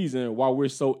the reason why we're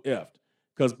so effed.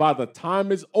 Because by the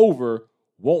time it's over,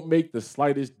 won't make the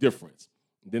slightest difference.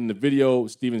 Then in the video,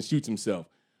 Steven shoots himself.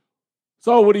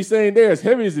 So what he's saying there, as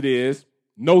heavy as it is,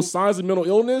 no signs of mental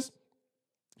illness,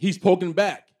 he's poking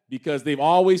back because they've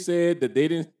always said that they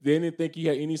didn't think he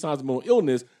had any signs of mental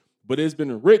illness, but it's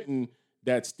been written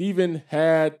that Steven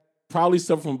had probably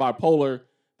suffered from bipolar,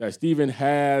 that Steven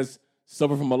has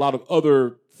suffered from a lot of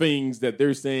other things that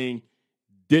they're saying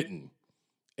didn't.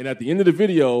 And at the end of the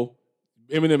video,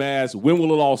 Eminem asks, when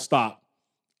will it all stop?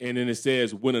 And then it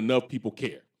says, when enough people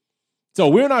care. So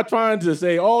we're not trying to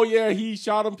say, oh, yeah, he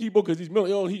shot him people because he's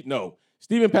mentally ill. No,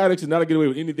 Stephen Paddock should not get away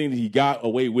with anything that he got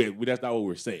away with. That's not what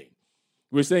we're saying.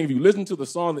 We're saying if you listen to the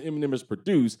song that Eminem has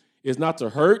produced, it's not to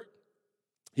hurt.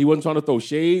 He wasn't trying to throw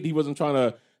shade. He wasn't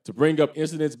trying to bring up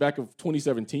incidents back of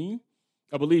 2017.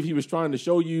 I believe he was trying to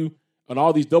show you on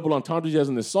all these double entendres as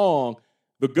in the song,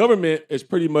 the government is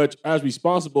pretty much as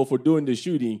responsible for doing this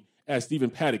shooting as Stephen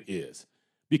Paddock is,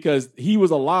 because he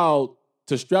was allowed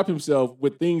to strap himself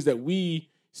with things that we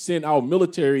send our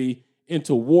military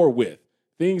into war with,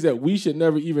 things that we should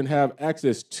never even have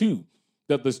access to,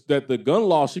 that the gun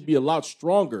law should be a lot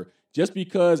stronger. Just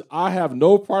because I have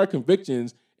no prior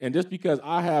convictions and just because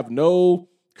I have no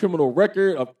criminal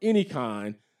record of any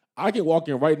kind, I can walk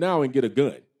in right now and get a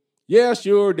gun. Yeah,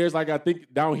 sure, there's I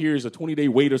think down here is a 20-day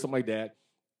wait or something like that,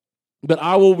 but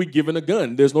I will be given a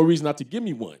gun. There's no reason not to give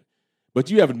me one. But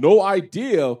you have no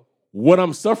idea what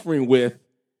I'm suffering with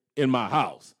in my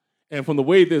house. And from the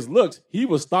way this looks, he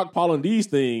was stockpiling these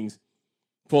things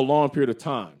for a long period of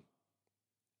time.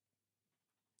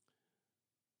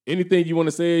 Anything you want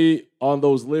to say on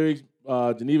those lyrics,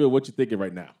 Geneva, what you thinking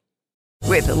right now?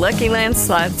 With the Lucky Land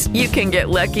Slots, you can get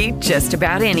lucky just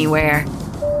about anywhere.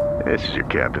 This is your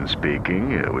captain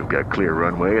speaking. We've got clear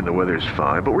runway and the weather's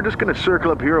fine, but we're just going to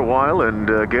circle up here a while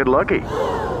and get lucky.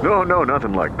 No,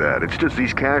 nothing like that. It's just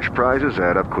these cash prizes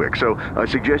add up quick. So I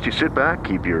suggest you sit back,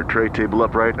 keep your tray table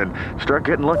upright, and start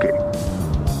getting lucky.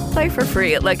 Play for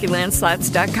free at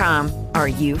LuckyLandSlots.com. Are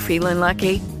you feeling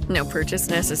lucky? No purchase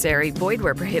necessary. Void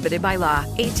where prohibited by law.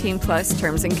 18+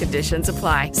 terms and conditions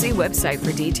apply. See website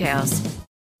for details.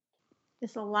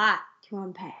 It's a lot to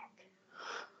unpack.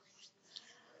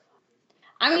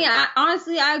 I mean,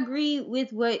 honestly, I agree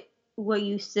with what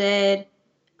you said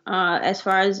as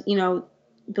far as,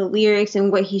 the lyrics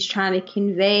and what he's trying to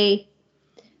convey.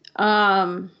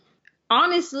 Honestly,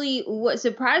 what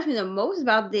surprised me the most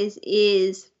about this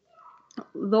is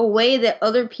the way that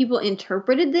other people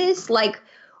interpreted this. Like,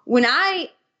 I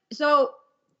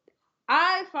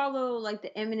follow like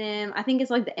the Eminem, I think it's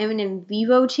like the Eminem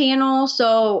Vivo channel.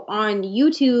 So on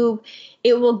YouTube,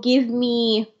 it will give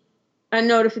me a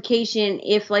notification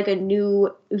if like a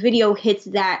new video hits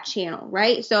that channel,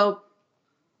 right? So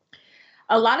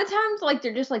a lot of times like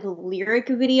they're just like lyric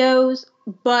videos,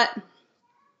 but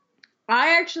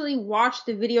I actually watched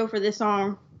the video for this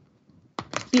song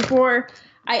before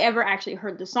I ever actually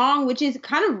heard the song, which is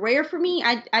kind of rare for me.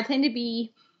 I tend to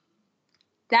be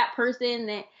that person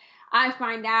that I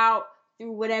find out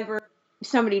through whatever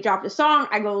somebody dropped a song,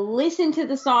 I go listen to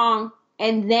the song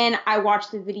and then I watch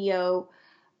the video.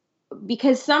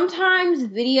 Because sometimes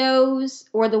videos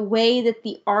or the way that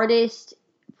the artist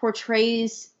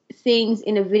portrays things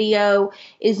in a video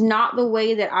is not the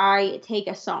way that I take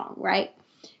a song, right?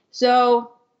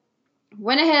 So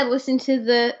went ahead, listened to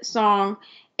the song,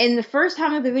 and the first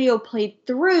time that the video played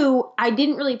through, I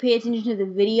didn't really pay attention to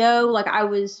the video. Like I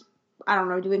was,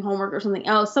 doing homework or something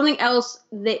else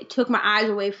that took my eyes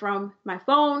away from my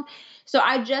phone. So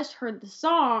I just heard the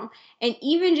song, and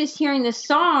even just hearing the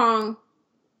song,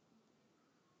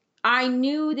 I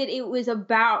knew that it was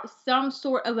about some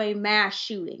sort of a mass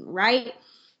shooting, right?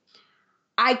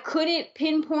 I couldn't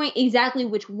pinpoint exactly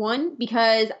which one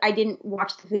because I didn't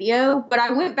watch the video, but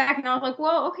I went back and I was like,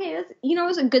 well, okay, that's,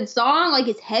 it's a good song. Like,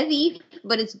 it's heavy,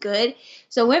 but it's good.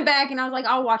 So I went back and I was like,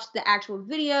 I'll watch the actual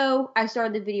video. I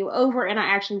started the video over and I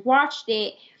actually watched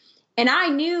it. And I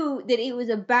knew that it was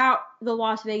about the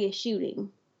Las Vegas shooting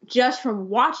just from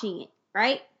watching it,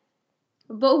 right?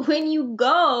 But when you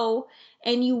go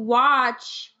and you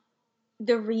watch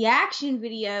the reaction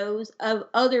videos of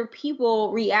other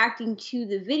people reacting to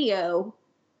the video,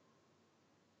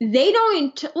 they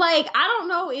don't, I don't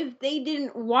know if they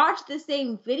didn't watch the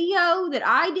same video that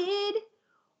I did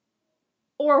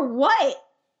or what.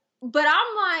 But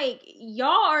I'm like,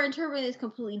 y'all are interpreting this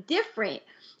completely different.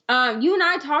 You and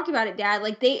I talked about it, Dad.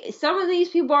 Like some of these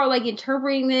people are like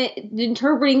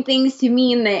interpreting things to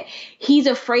mean that he's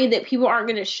afraid that people aren't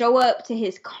going to show up to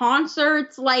his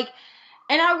concerts. Like,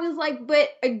 and I was like, but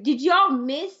did y'all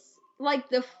miss like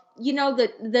the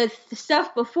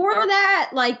stuff before that,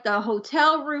 like the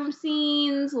hotel room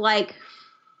scenes, like,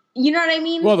 you know what I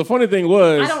mean? Well, the funny thing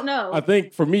was, I don't know. I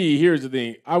think for me, here's the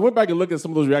thing. I went back and looked at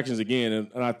some of those reactions again,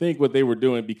 and I think what they were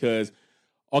doing because,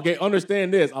 okay,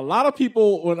 understand this. A lot of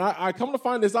people, when I come to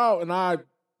find this out, and I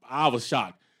was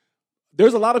shocked.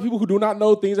 There's a lot of people who do not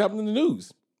know things happen in the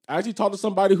news. I actually talked to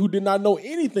somebody who did not know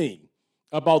anything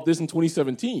about this in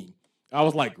 2017. I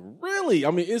was like, really?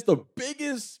 I mean, it's the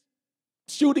biggest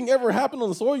shooting ever happened on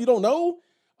the soil. You don't know?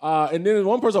 And then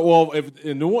one person,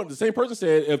 the same person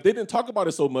said, if they didn't talk about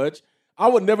it so much, I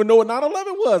would never know what 9/11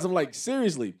 was. I'm like,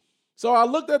 seriously. So I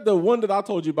looked at the one that I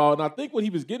told you about, and I think what he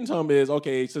was getting to him is,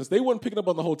 okay, since they weren't picking up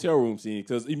on the hotel room scene,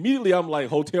 because immediately I'm like,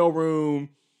 hotel room,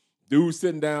 dude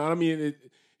sitting down. I mean,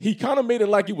 he kind of made it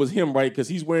like it was him, right? Because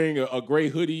he's wearing a gray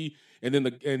hoodie, and then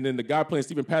the guy playing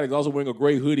Stephen Paddock is also wearing a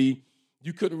gray hoodie.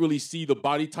 You couldn't really see the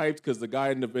body types because the guy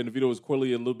in the video was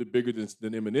clearly a little bit bigger than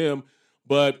Eminem.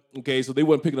 But, okay, so they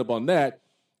weren't picking up on that.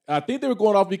 I think they were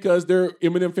going off because they're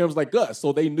Eminem fans like us,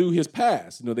 so they knew his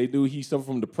past. You know, they knew he suffered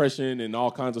from depression and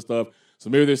all kinds of stuff.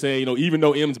 So maybe they're saying, you know, even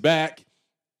though M's back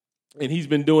and he's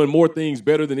been doing more things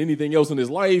better than anything else in his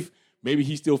life, maybe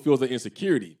he still feels the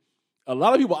insecurity. A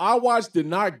lot of people I watched did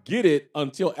not get it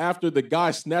until after the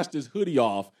guy snatched his hoodie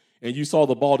off and you saw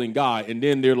the balding guy, and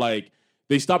then they're like,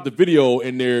 they stopped the video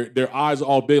and their eyes are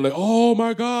all big, like, oh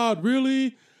my God,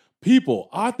 really? People,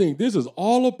 I think this is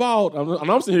all about, and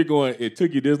I'm sitting here going, it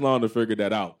took you this long to figure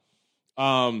that out.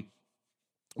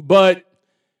 But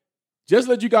just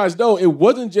to let you guys know, it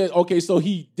wasn't just, okay, so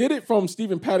he did it from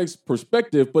Stephen Paddock's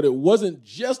perspective, but it wasn't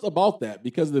just about that,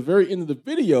 because at the very end of the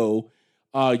video,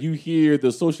 you hear the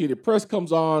Associated Press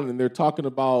comes on and they're talking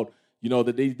about, you know,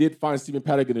 that they did find Stephen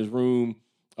Paddock in his room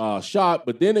shot,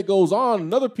 but then it goes on,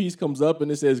 another piece comes up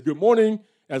and it says, good morning.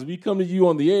 As we come to you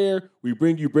on the air, we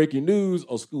bring you breaking news,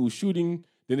 a school shooting.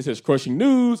 Then it says crushing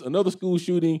news, another school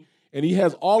shooting. And he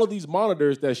has all of these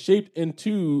monitors that's shaped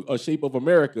into a shape of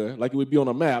America, like it would be on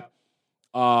a map.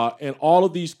 And all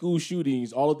of these school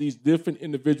shootings, all of these different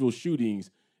individual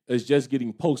shootings is just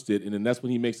getting posted. And then that's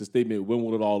when he makes the statement, when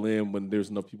will it all end, when there's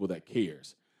enough people that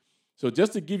cares. So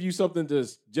just to give you something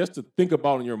just to think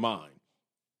about in your mind.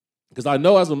 Because I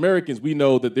know as Americans, we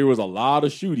know that there was a lot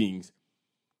of shootings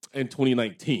in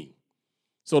 2019.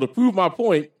 So to prove my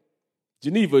point,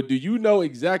 Geneva, do you know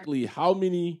exactly how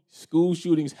many school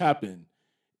shootings happened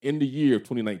in the year of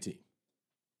 2019?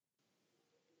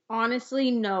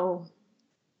 Honestly, no.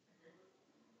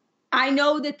 I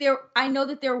know that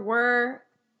there were.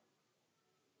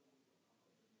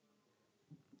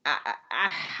 I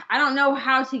don't know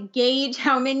how to gauge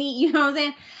how many, you know what I'm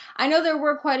saying? I know there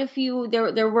were quite a few.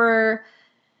 There were,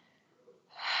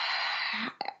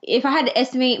 if I had to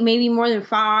estimate, maybe more than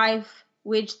 5,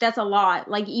 which that's a lot.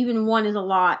 Like, even 1 is a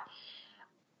lot.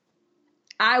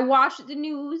 I watch the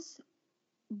news,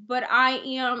 but I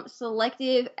am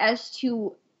selective as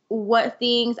to what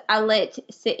things I let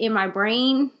sit in my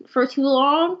brain for too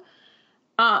long.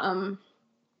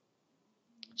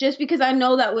 Just because I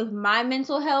know that with my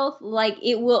mental health, like,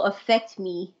 it will affect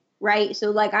me, right? So,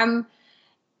 like, I'm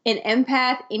an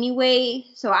empath anyway,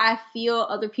 so I feel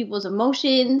other people's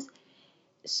emotions.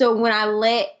 So when I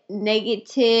let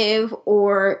negative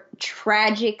or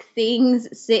tragic things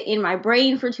sit in my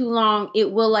brain for too long,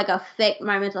 it will, like, affect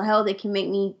my mental health. It can make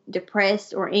me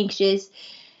depressed or anxious.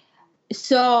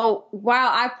 So while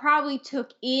I probably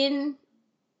took in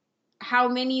how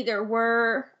many there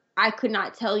were, I could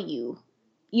not tell you.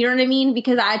 You know what I mean?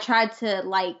 Because I tried to,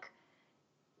 like,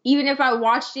 even if I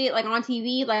watched it, like, on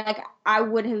TV, like, I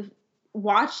would have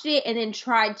watched it and then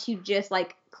tried to just,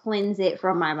 like, cleanse it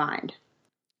from my mind.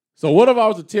 So what if I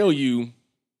was to tell you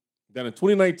that in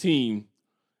 2019,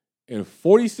 in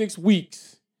 46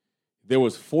 weeks, there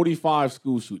was 45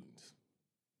 school shootings?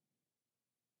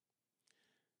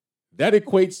 That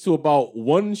equates to about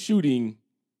 1 shooting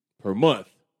per month.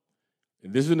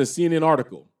 And this is in a CNN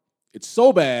article. It's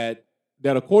so bad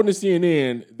that according to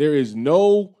CNN, there is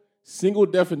no single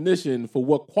definition for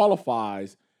what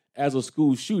qualifies as a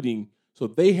school shooting. So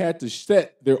they had to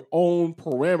set their own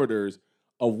parameters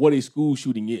of what a school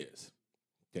shooting is.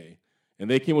 Okay. And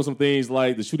they came with some things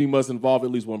like the shooting must involve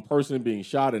at least 1 person being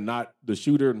shot and not the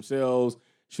shooter themselves.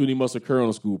 Shooting must occur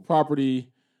on school property.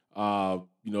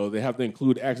 They have to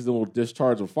include accidental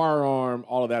discharge of firearm,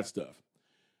 all of that stuff.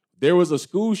 There was a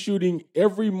school shooting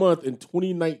every month in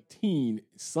 2019,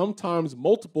 sometimes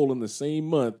multiple in the same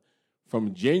month,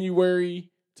 from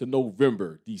January to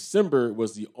November. December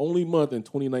was the only month in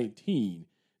 2019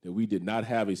 that we did not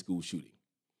have a school shooting.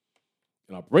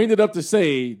 And I bring it up to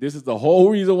say this is the whole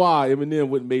reason why Eminem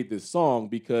wouldn't make this song,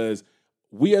 because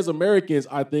we as Americans,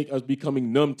 I think, are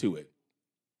becoming numb to it.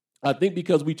 I think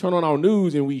because we turn on our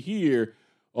news and we hear,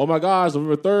 oh my gosh,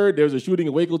 November 3rd, there's a shooting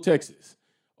in Waco, Texas.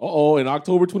 And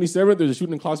October 27th, there's a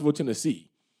shooting in Clarksville,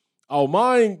 Tennessee. Our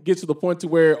mind gets to the point to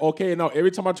where, okay, now every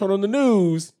time I turn on the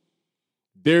news,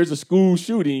 there's a school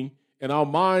shooting, and our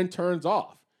mind turns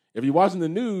off. If you're watching the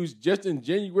news, just in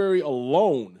January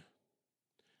alone,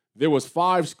 there was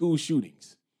 5 school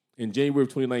shootings in January of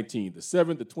 2019. The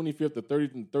 7th, the 25th, the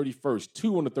 30th, and the 31st.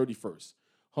 2 on the 31st.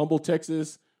 Humboldt,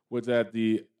 Texas was at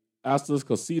the Astos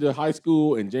Cosita High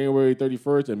School in January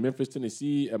 31st, and Memphis,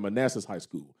 Tennessee at Manassas High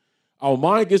School. Our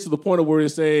mind gets to the point of where they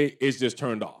say it's just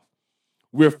turned off.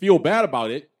 We feel bad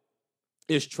about it.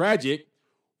 It's tragic.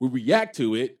 We react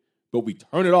to it, but we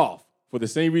turn it off for the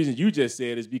same reason you just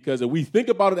said, is because if we think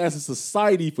about it as a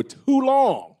society for too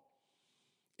long,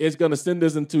 it's going to send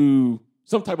us into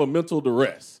some type of mental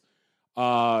duress.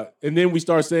 And then we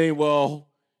start saying, well,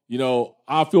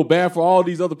 I feel bad for all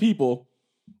these other people,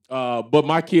 but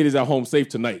my kid is at home safe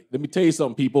tonight. Let me tell you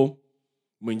something, people.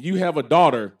 When you have a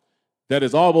daughter that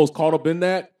is almost caught up in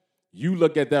that, you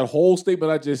look at that whole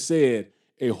statement I just said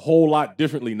a whole lot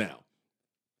differently now.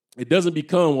 It doesn't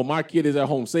become, well, my kid is at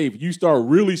home safe. You start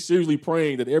really seriously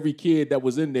praying that every kid that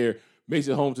was in there makes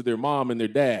it home to their mom and their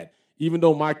dad. Even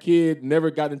though my kid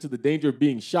never got into the danger of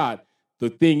being shot, the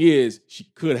thing is, she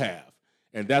could have.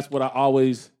 And that's what I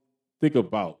always think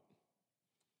about,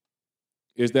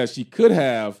 is that she could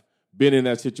have been in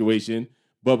that situation,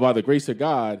 but by the grace of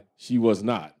God, she was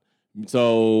not.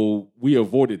 So we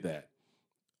avoided that.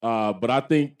 But I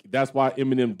think that's why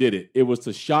Eminem did it. It was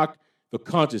to shock the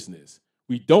consciousness.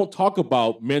 We don't talk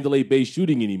about Mandalay Bay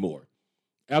shooting anymore.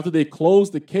 After they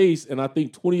closed the case, and I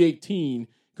think 2018,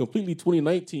 completely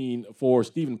 2019 for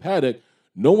Stephen Paddock,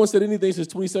 no one said anything since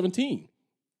 2017.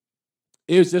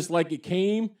 It was just like it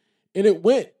came and it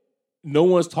went. No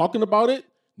one's talking about it.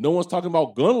 No one's talking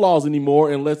about gun laws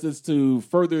anymore unless it's to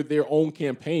further their own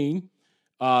campaign.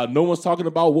 No one's talking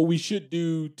about what we should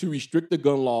do to restrict the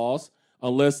gun laws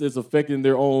unless it's affecting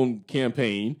their own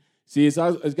campaign. See, it's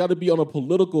got to be on a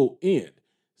political end.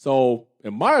 So,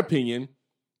 in my opinion,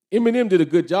 Eminem did a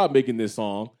good job making this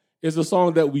song. It's a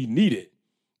song that we needed.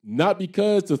 Not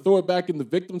because to throw it back in the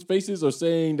victims' faces or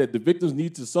saying that the victims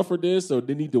need to suffer this or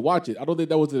they need to watch it. I don't think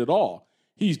that was it at all.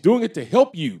 He's doing it to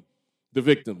help you, the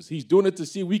victims. He's doing it to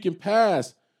see if we can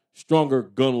pass stronger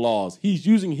gun laws. He's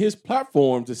using his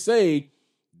platform to say,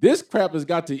 this crap has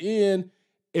got to end,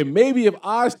 and maybe if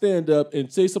I stand up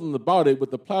and say something about it with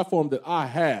the platform that I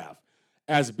have,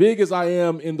 as big as I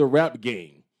am in the rap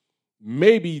game,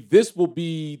 maybe this will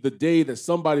be the day that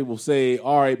somebody will say,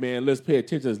 all right, man, let's pay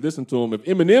attention, let's listen to him. If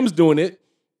Eminem's doing it,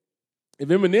 if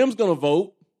Eminem's going to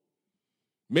vote,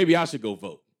 maybe I should go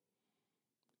vote.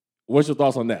 What's your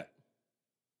thoughts on that?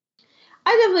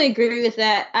 I definitely agree with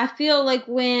that. I feel like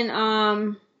when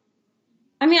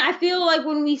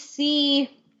we see,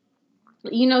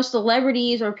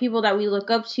 celebrities or people that we look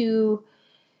up to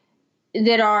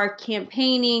that are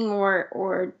campaigning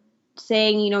or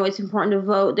saying, it's important to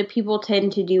vote, that people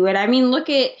tend to do it. I mean, look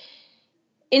at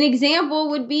an example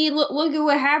would be, look at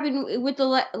what happened with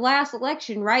the last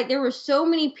election, right? There were so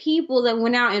many people that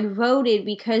went out and voted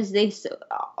because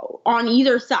on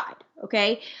either side,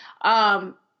 okay?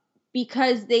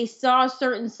 Because they saw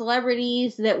certain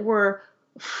celebrities that were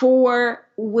for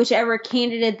whichever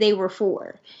candidate they were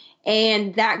for.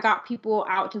 And that got people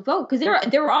out to vote. Because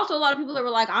there were also a lot of people that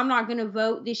were like, I'm not going to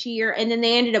vote this year. And then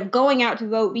they ended up going out to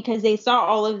vote because they saw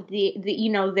all of the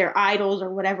their idols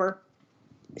or whatever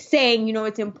saying,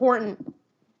 it's important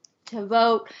to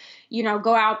vote,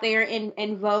 go out there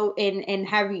and vote and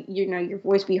have, your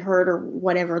voice be heard or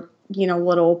whatever,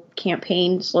 little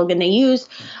campaign slogan they use.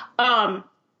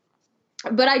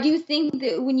 But I do think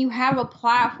that when you have a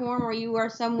platform or you are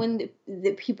someone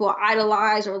that people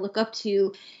idolize or look up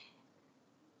to,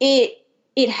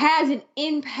 it has an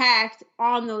impact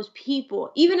on those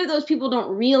people, even if those people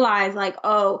don't realize, like,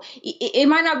 oh, it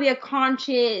might not be a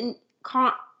conscious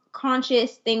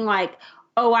thing, like,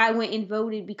 oh, I went and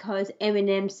voted because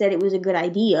Eminem said it was a good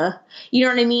idea. You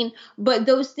know what I mean? But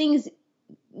those things,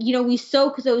 we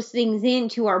soak those things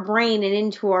into our brain and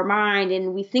into our mind,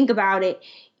 and we think about it,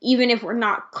 even if we're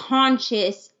not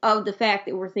conscious of the fact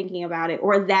that we're thinking about it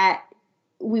or that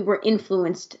we were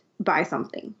influenced by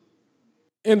something.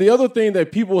 And the other thing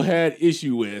that people had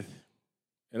issue with,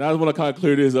 and I just want to kind of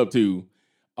clear this up too,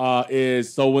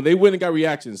 is so when they went and got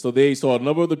reactions, so they saw a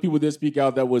number of the people that speak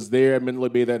out that was there at Mandalay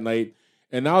Bay that night,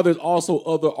 and now there's also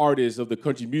other artists of the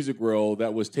country music world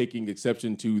that was taking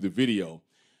exception to the video.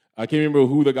 I can't remember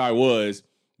who the guy was,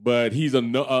 but he's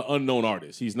an unknown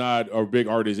artist. He's not a big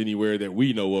artist anywhere that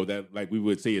we know of that like we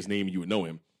would say his name and you would know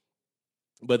him.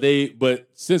 But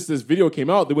since this video came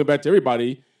out, they went back to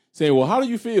everybody saying, well, how do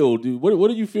you feel? What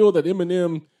do you feel that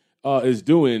Eminem is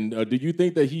doing? Do you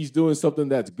think that he's doing something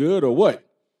that's good or what?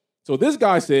 So this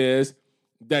guy says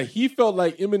that he felt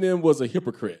like Eminem was a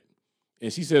hypocrite.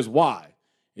 And she says, why?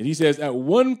 And he says, at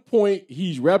one point,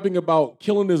 he's rapping about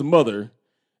killing his mother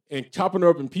and chopping her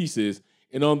up in pieces.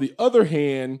 And on the other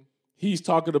hand, he's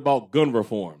talking about gun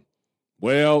reform.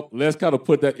 Well, let's kind of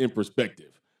put that in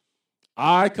perspective.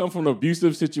 I come from an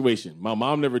abusive situation. My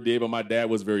mom never did, but my dad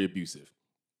was very abusive.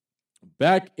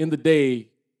 Back in the day,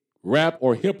 rap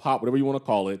or hip hop, whatever you want to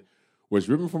call it, was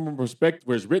written from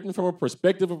a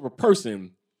perspective of a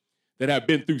person that had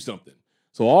been through something.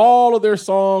 So all of their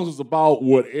songs was about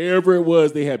whatever it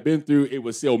was they had been through. It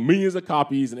would sell millions of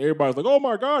copies, and everybody's like, oh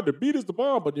my God, the beat is the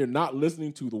bomb, but you're not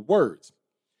listening to the words.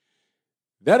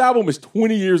 That album is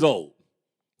 20 years old,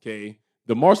 okay?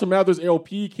 The Marshall Mathers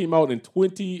LP came out in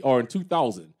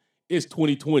 2000. It's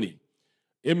 2020.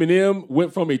 Eminem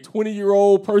went from a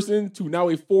 20-year-old person to now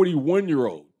a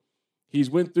 41-year-old. He's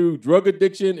went through drug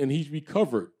addiction, and he's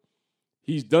recovered.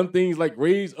 He's done things like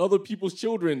raise other people's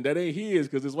children that ain't his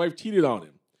because his wife cheated on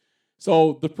him.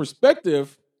 So the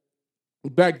perspective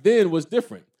back then was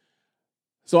different.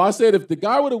 So I said if the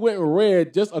guy would have went and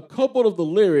read just a couple of the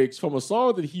lyrics from a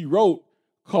song that he wrote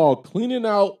called Cleaning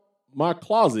Out My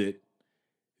Closet,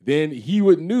 then he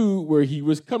would knew where he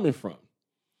was coming from.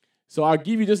 So I'll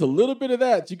give you just a little bit of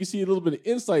that so you can see a little bit of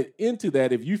insight into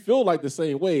that if you feel like the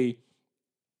same way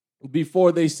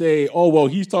before they say, oh, well,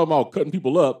 he's talking about cutting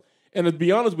people up. And to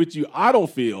be honest with you, I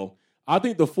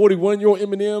think the 41-year-old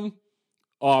Eminem,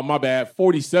 my bad,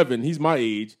 47, he's my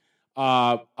age.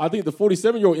 I think the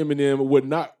 47-year-old Eminem would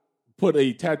not put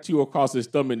a tattoo across his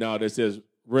stomach now that says,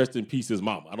 rest in peace, his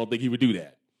mama. I don't think he would do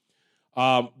that.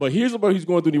 But here's what he's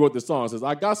going through when he wrote this song. It says,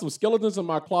 I got some skeletons in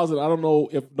my closet. I don't know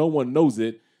if no one knows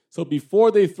it. So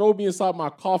before they throw me inside my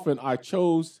coffin, I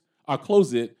close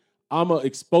it. I'ma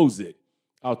expose it.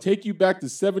 I'll take you back to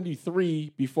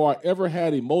 73 before I ever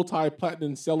had a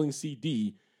multi-platinum selling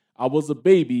CD. I was a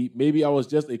baby. Maybe I was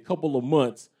just a couple of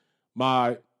months.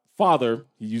 My father,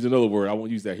 he used another word, I won't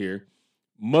use that here,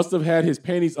 must have had his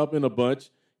panties up in a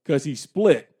bunch because he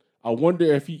split. I wonder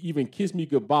if he even kissed me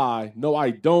goodbye. No,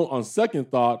 I don't. On second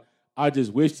thought, I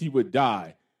just wished he would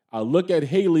die. I look at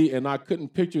Haley and I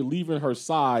couldn't picture leaving her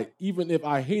side. Even if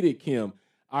I hated Kim,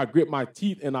 I grit my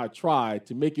teeth and I tried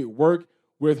to make it work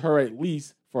with her at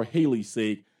least for Haley's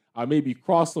sake. I maybe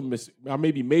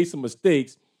made some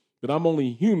mistakes, but I'm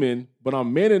only human, but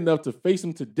I'm man enough to face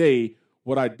them today.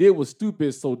 What I did was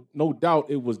stupid, so no doubt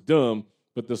it was dumb,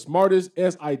 but the smartest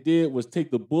I did was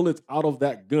take the bullets out of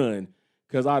that gun,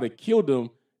 because I'd have killed him,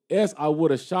 I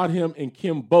would have shot him and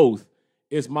Kim both.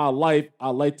 It's my life.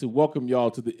 I'd like to welcome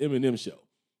y'all to the Eminem Show.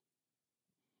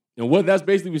 And what that's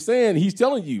basically saying, he's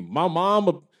telling you,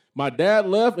 my dad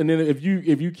left, and then if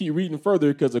you keep reading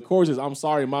further, because of course, I'm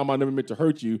sorry, Mom, I never meant to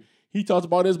hurt you. He talks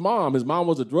about his mom. His mom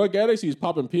was a drug addict. She was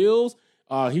popping pills.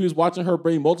 He was watching her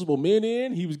bring multiple men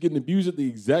in. He was getting abused at the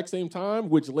exact same time,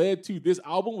 which led to this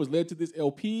album, which led to this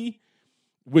LP,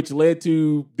 which led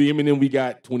to the Eminem we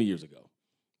got 20 years ago.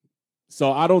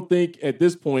 So I don't think at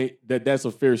this point that that's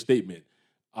a fair statement.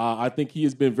 I think he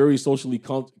has been very socially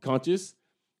conscious.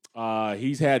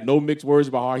 He's had no mixed words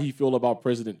about how he feels about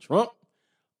President Trump.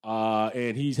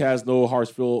 And he has no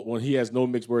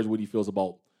mixed words what he feels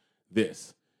about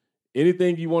this.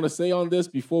 Anything you want to say on this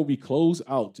before we close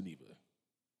out, Geneva?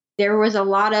 There was a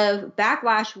lot of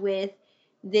backlash with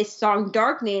this song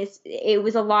Darkness. It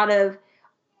was a lot of,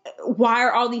 why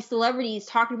are all these celebrities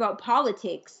talking about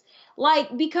politics?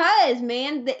 Like, because,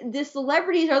 man, the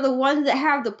celebrities are the ones that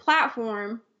have the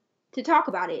platform to talk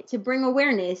about it, to bring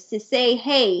awareness, to say,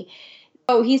 hey,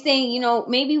 oh, he's saying,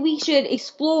 maybe we should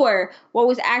explore what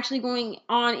was actually going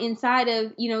on inside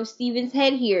of, Steven's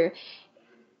head here.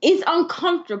 It's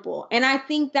uncomfortable. And I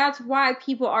think that's why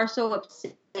people are so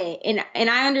upset. And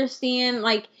I understand,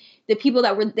 like, the people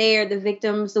that were there, the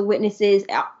victims, the witnesses,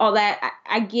 all that.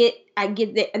 I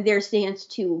get their stance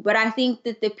too. But I think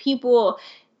that the people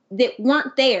that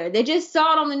weren't there, they just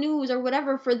saw it on the news or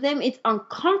whatever, for them, it's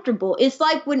uncomfortable. It's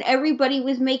like when everybody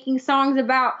was making songs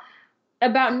about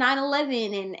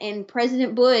 9/11 and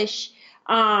President Bush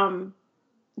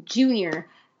Jr.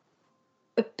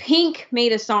 Pink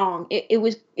made a song.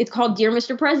 It's called Dear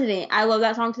Mr. President. I love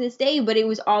that song to this day, but it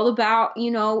was all about,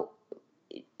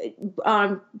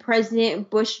 President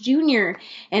Bush Jr.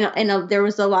 and there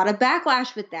was a lot of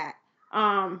backlash with that.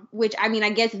 Which, I mean, I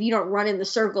guess if you don't run in the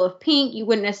circle of Pink, you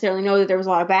wouldn't necessarily know that there was a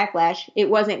lot of backlash. It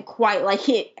wasn't quite like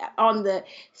it on the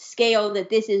scale that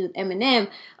this is with Eminem.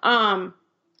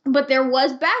 But there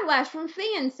was backlash from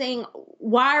fans saying,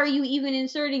 why are you even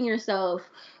inserting yourself?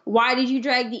 Why did you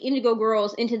drag the Indigo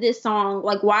Girls into this song?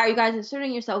 Like, why are you guys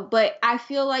inserting yourself? But I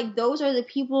feel like those are the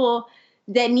people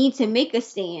that need to make a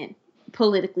stand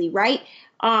politically, right?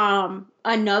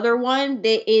 Another one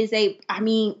that is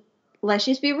let's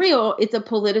just be real, it's a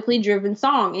politically driven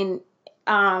song,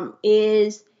 and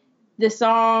is the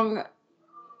song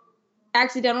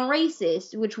Accidental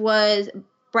Racist, which was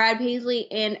Brad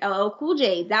Paisley and LL Cool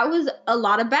J. That was a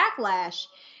lot of backlash.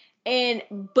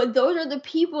 But those are the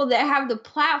people that have the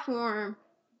platform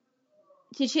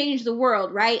to change the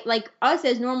world, right? Like us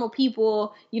as normal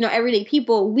people, everyday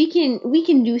people, we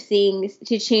can do things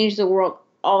to change the world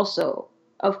also,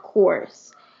 of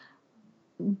course.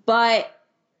 But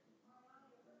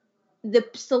the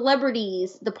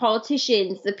celebrities, the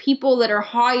politicians, the people that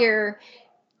are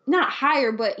not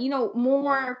higher, but,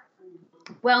 more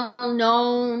well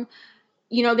known,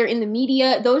 they're in the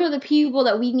media. Those are the people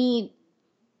that we need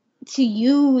to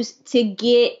use to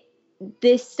get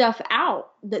this stuff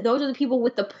out. Those are the people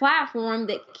with the platform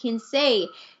that can say,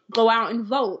 go out and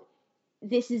vote.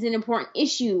 This is an important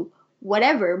issue,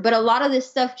 whatever. But a lot of this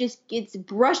stuff just gets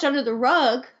brushed under the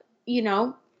rug,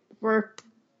 for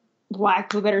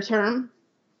lack of a better term,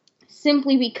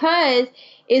 simply because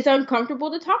it's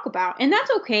uncomfortable to talk about. And that's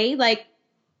okay. Like,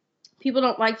 people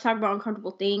don't like to talk about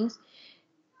uncomfortable things.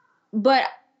 But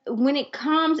when it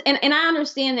comes, and I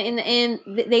understand that in the end,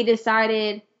 they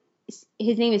decided,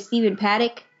 his name is Stephen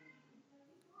Paddock.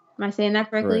 Am I saying that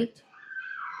correctly? Correct.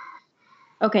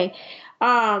 Okay.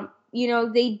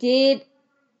 They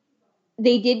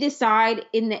did decide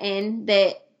in the end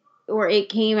that, or it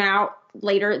came out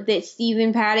later, that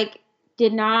Stephen Paddock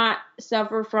did not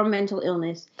suffer from mental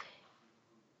illness.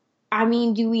 I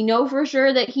mean, do we know for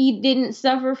sure that he didn't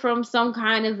suffer from some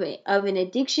kind of an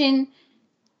addiction?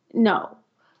 No.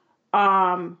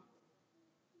 But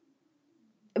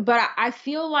I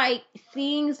feel like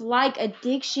things like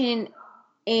addiction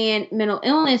and mental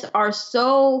illness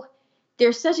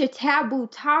they're such a taboo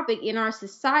topic in our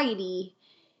society,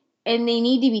 and they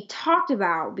need to be talked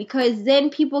about, because then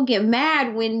people get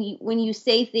mad when you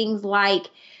say things like,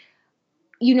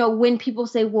 when people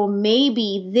say, well,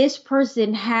 maybe this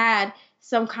person had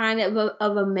some kind of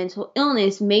a mental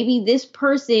illness. Maybe this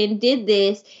person did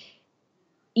this,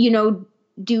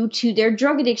 due to their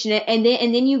drug addiction. And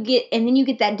then you get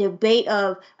that debate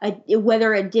of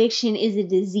whether addiction is a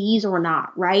disease or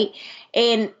not. Right.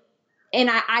 And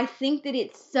I think that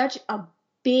it's such a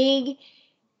big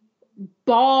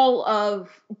ball of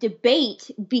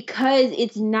debate because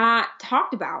it's not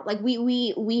talked about. Like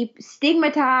we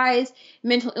stigmatize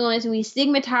mental illness, and we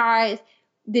stigmatize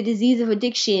the disease of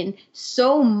addiction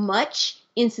so much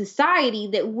in society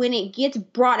that when it gets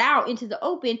brought out into the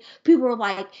open, people are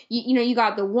like, you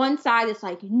got the one side that's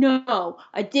like, no,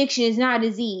 addiction is not a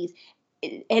disease,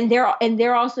 and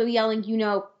they're also yelling,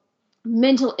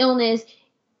 mental illness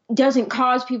doesn't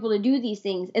cause people to do these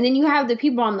things. And then you have the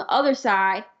people on the other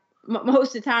side,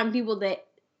 most of the time people that,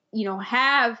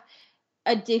 have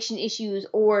addiction issues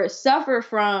or suffer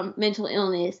from mental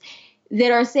illness,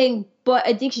 that are saying, but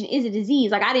addiction is a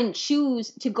disease. Like, I didn't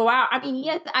choose to go out. I mean,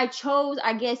 yes, I chose,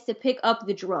 I guess, to pick up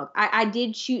the drug. I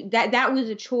did choose that. That was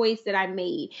a choice that I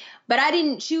made, but I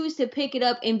didn't choose to pick it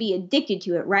up and be addicted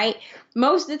to it. Right.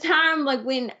 Most of the time, like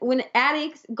when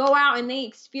addicts go out and they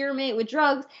experiment with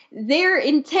drugs, their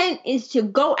intent is to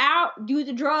go out, do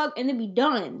the drug, and then be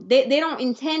done. They don't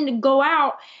intend to go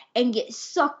out and get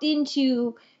sucked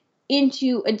into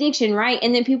addiction, right?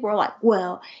 And then people are like,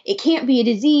 well, it can't be a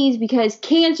disease because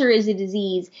cancer is a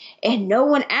disease and no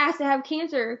one asked to have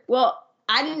cancer. Well,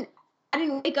 I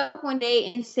didn't wake up one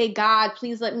day and say, God,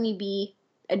 please let me be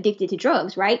addicted to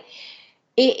drugs, right?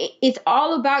 It's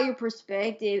all about your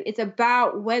perspective. It's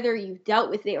about whether you've dealt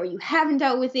with it or you haven't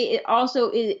dealt with it. It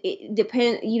also it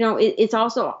depends, it's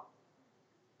also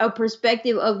a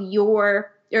perspective of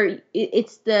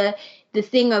it's the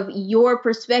thing of your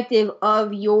perspective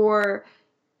of your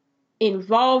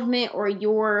involvement or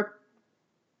your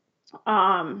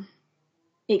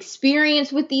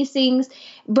experience with these things.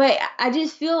 But I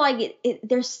just feel like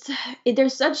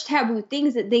there's such taboo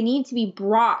things that they need to be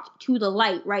brought to the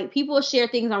light, right? People share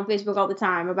things on Facebook all the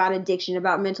time about addiction,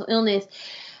 about mental illness,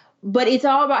 but it's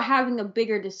all about having a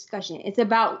bigger discussion. It's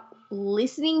about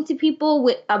listening to people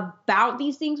about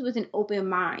these things with an open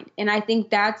mind. And I think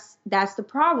that's the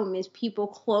problem, is people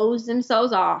close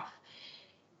themselves off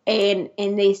and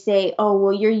they say, oh,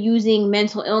 well, you're using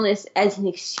mental illness as an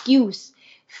excuse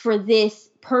for this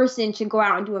person to go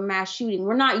out and do a mass shooting.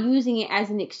 We're not using it as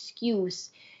an excuse.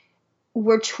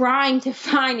 We're trying to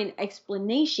find an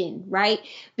explanation, right?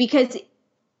 Because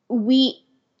we,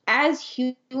 as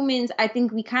humans, I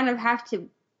think we kind of have to,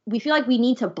 we feel like we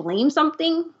need to blame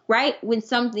something, right? When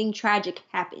something tragic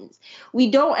happens.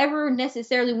 We don't ever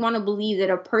necessarily want to believe that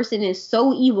a person is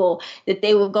so evil that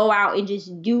they will go out and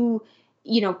just do,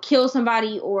 kill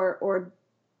somebody or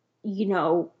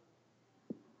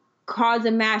cause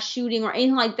a mass shooting or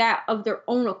anything like that of their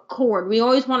own accord. We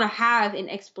always want to have an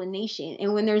explanation.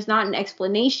 And when there's not an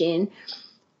explanation,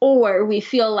 or we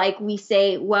feel like we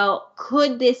say, well,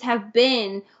 could this have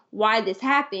been why this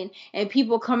happened? And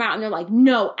people come out and they're like,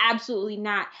 no, absolutely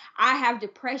not. I have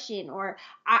depression or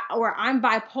I'm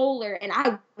bipolar and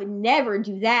I would never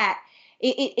do that.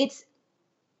 It's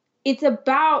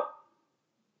about,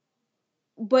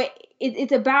 but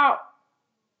it's about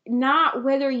not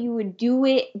whether you would do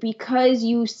it because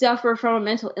you suffer from a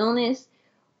mental illness,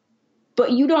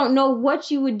 but you don't know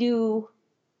what you would do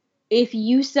if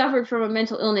you suffered from a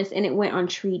mental illness and it went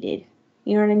untreated.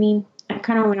 You know what I mean? I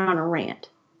kind of went on a rant.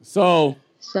 So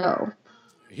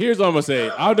here's what I'm going to say.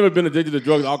 I've never been addicted to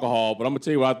drugs and alcohol, but I'm going to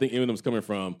tell you where I think Eminem's coming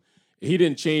from. He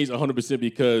didn't change 100%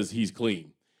 because he's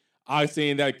clean. I'm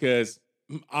saying that because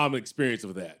I'm experienced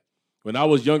with that. When I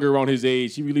was younger, around his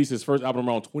age, he released his first album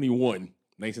around 21.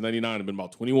 1999, I've been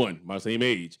about 21, my same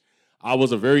age. I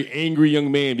was a very angry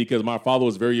young man because my father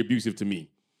was very abusive to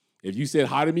me. If you said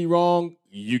hi to me wrong,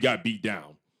 you got beat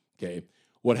down, okay?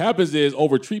 What happens is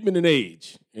over treatment and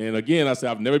age, and again, I said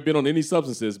I've never been on any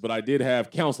substances, but I did have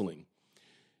counseling.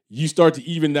 You start to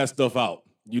even that stuff out.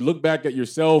 You look back at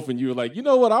yourself and you're like, you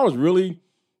know what? I was really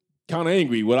kind of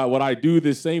angry. Would I do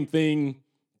this same thing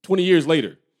 20 years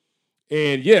later?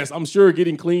 And yes, I'm sure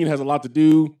getting clean has a lot to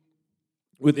do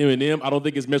with Eminem. I don't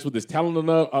think it's messed with his talent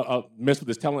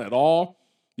at all,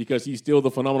 because he's still the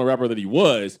phenomenal rapper that he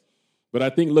was. But I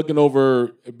think looking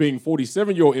over being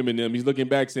 47-year-old Eminem, he's looking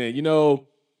back saying,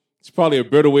 it's probably a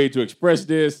better way to express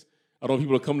this. I don't want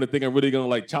people to come to think I'm really going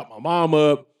to chop my mom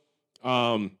up.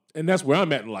 And that's where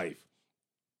I'm at in life.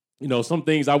 Some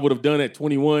things I would have done at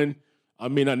 21, I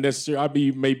may not necessarily, I'd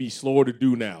be maybe slower to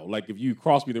do now. Like if you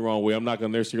cross me the wrong way, I'm not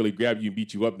going to necessarily grab you and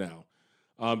beat you up now.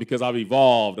 Because I've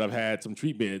evolved, I've had some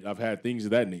treatment, I've had things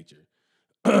of that nature.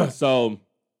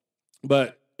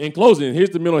 But in closing, here's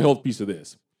the mental health piece of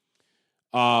this.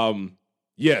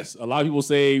 Yes, a lot of people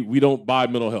say we don't buy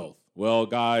mental health. Well,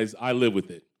 guys, I live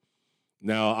with it.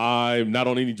 Now, I'm not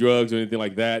on any drugs or anything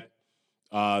like that.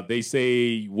 They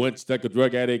say once, like a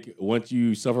drug addict, once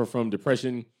you suffer from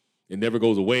depression, it never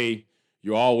goes away.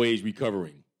 You're always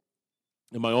recovering.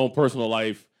 In my own personal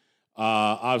life,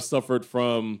 I've suffered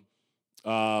from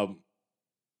another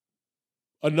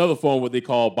form, what they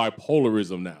call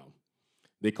bipolarism now.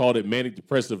 They called it manic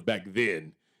depressive back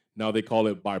then. Now they call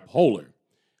it bipolar.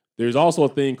 There's also a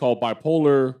thing called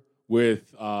bipolar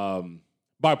with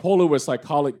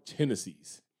psychotic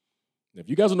tendencies. Now, if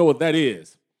you guys don't know what that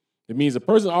is, it means a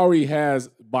person already has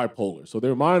bipolar. So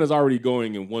their mind is already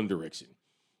going in one direction.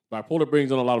 Bipolar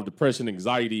brings on a lot of depression,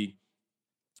 anxiety.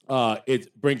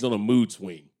 It brings on a mood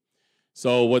swing.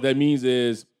 So what that means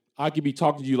is I could be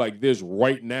talking to you like this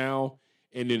right now,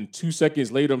 and then 2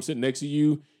 seconds later, I'm sitting next to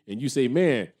you, and you say,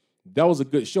 man, that was a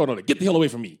good show. No, get the hell away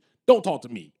from me. Don't talk to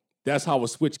me. That's how a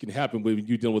switch can happen when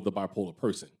you're dealing with a bipolar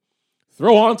person.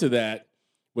 Throw onto that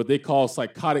what they call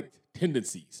psychotic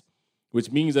tendencies,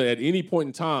 which means that at any point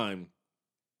in time,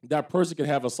 that person can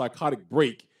have a psychotic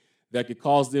break that could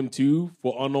cause them to,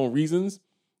 for unknown reasons,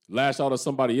 lash out at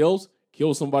somebody else,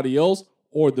 kill somebody else,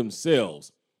 or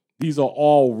themselves. These are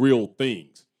all real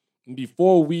things. And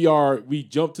before we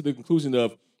jump to the conclusion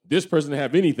of this person to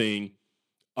have anything,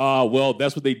 well,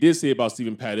 that's what they did say about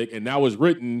Stephen Paddock, and now it's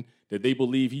written that they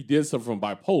believe he did suffer from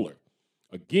bipolar.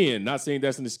 Again, not saying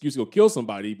that's an excuse to go kill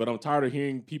somebody, but I'm tired of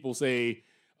hearing people say,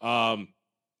 I'm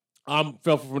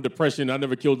fell from depression, I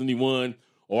never killed anyone,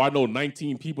 or I know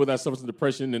 19 people that suffer from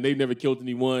depression and they've never killed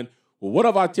anyone. Well, what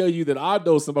if I tell you that I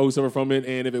know somebody who suffered from it,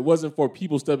 and if it wasn't for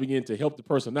people stepping in to help the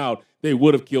person out, they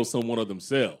would have killed someone of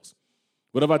themselves?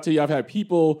 What if I tell you I've had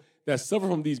people that suffer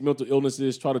from these mental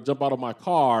illnesses try to jump out of my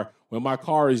car when my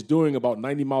car is doing about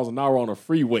 90 miles an hour on a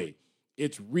freeway?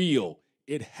 It's real.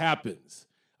 It happens.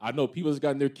 I know people have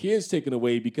gotten their kids taken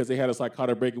away because they had a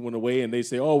psychotic break and went away, and they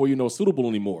say, oh, well, you're not suitable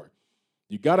anymore.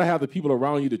 You got to have the people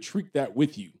around you to treat that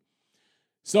with you.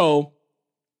 So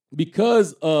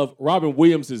because of Robin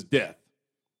Williams' death,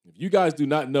 If you guys do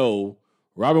not know,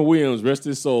 Robin Williams, rest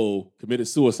his soul, committed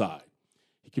suicide.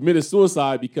 He committed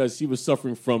suicide because he was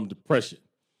suffering from depression.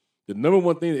 The number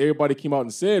one thing that everybody came out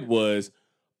and said was,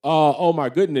 oh my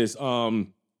goodness,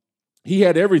 he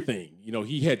had everything. You know,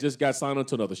 he had just got signed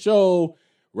onto another show.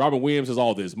 Robin Williams has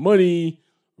all this money.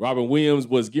 Robin Williams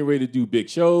was getting ready to do big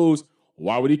shows.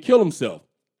 Why would he kill himself?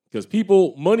 Because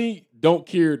money don't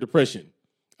cure depression.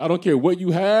 I don't care what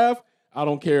you have. I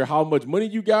don't care how much money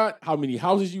you got, how many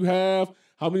houses you have,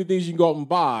 how many things you can go out and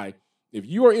buy. If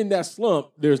you are in that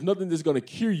slump, there's nothing that's going to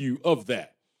cure you of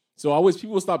that. So I wish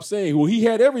people would stop saying, well, he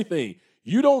had everything.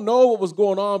 You don't know what was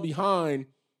going on behind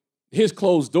his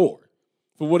closed door.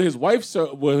 For what his wife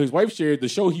shared, the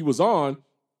show he was on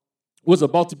was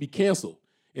about to be canceled.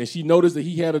 And she noticed that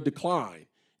he had a decline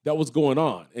that was going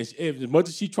on. And as much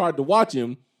as she tried to watch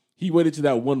him, he waited to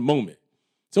that one moment.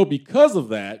 So because of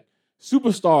that,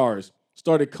 superstars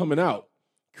started coming out.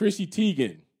 Chrissy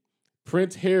Teigen,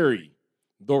 Prince Harry,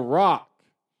 The Rock,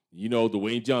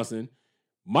 Dwayne Johnson,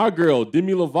 my girl,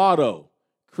 Demi Lovato,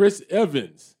 Chris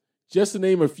Evans, just to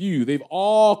name a few. They've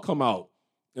all come out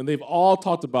and they've all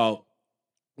talked about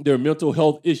their mental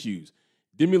health issues.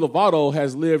 Demi Lovato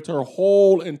has lived her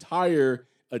whole entire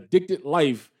addicted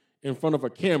life in front of a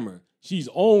camera. She's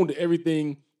owned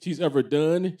everything she's ever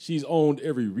done. She's owned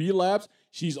every relapse.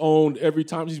 She's owned every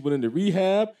time she's went into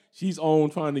rehab. She's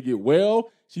owned trying to get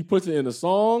well. She puts it in a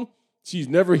song. She's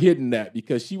never hidden that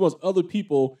because she wants other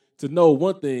people to know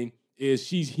one thing is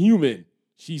she's human.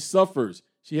 She suffers.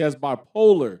 She has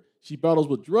bipolar. She battles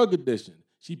with drug addiction.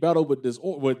 She battled with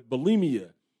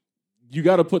bulimia. You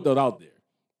got to put that out there.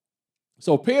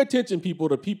 So pay attention, people,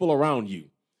 to people around you.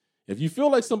 If you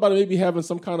feel like somebody may be having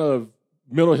some kind of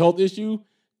mental health issue,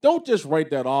 don't just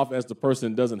write that off as the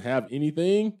person doesn't have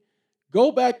anything.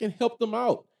 Go back and help them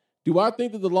out. Do I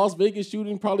think that the Las Vegas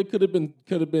shooting probably could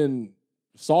have been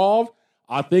solved?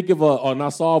 I think not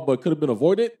solved, but could have been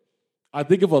avoided. I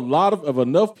think if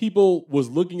enough people was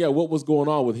looking at what was going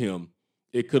on with him,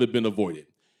 it could have been avoided.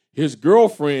 His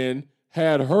girlfriend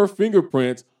had her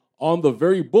fingerprints on the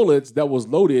very bullets that was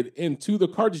loaded into the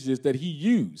cartridges that he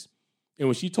used. And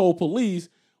when she told police,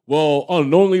 well,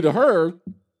 unknowingly to her,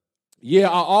 yeah,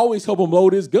 I always help him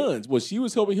load his guns. Well, she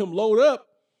was helping him load up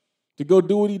to go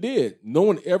do what he did. No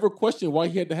one ever questioned why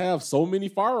he had to have so many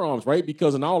firearms, right?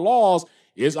 Because in our laws,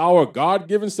 it's our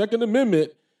God-given Second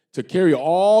Amendment to carry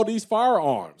all these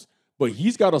firearms. But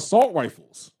he's got assault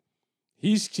rifles.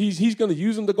 He's going to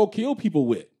use them to go kill people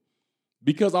with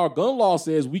because our gun law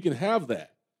says we can have that.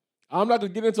 I'm not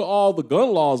going to get into all the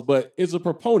gun laws, but it's a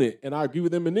proponent, and I agree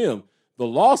with Eminem. The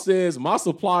law says my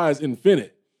supply is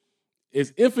infinite.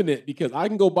 It's infinite because I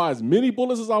can go buy as many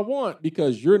bullets as I want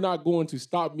because you're not going to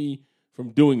stop me from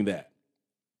doing that.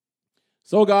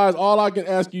 So, guys, all I can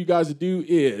ask you guys to do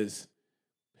is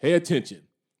pay attention.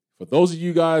 For those of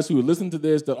you guys who listen to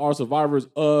this that are survivors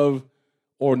of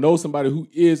or know somebody who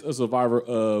is a survivor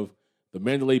of the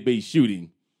Mandalay Bay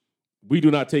shooting, we do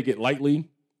not take it lightly.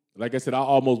 Like I said, I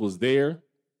almost was there.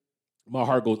 My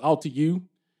heart goes out to you.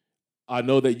 I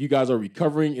know that you guys are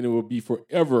recovering, and it will be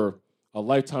forever a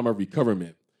lifetime of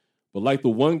recoverment. But like the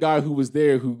one guy who was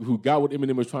there who got what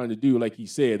Eminem was trying to do, like he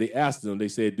said, they asked him, they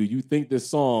said, do you think this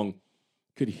song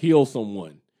could heal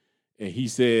someone? And he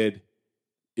said,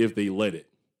 if they let it.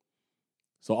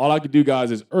 So all I can do,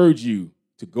 guys, is urge you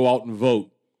to go out and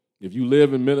vote. If you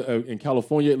live in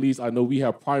California, at least, I know we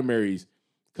have primaries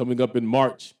coming up in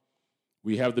March.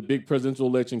 We have the big presidential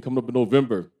election coming up in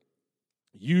November.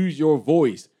 Use your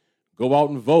voice. Go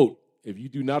out and vote. If you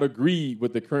do not agree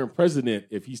with the current president,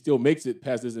 if he still makes it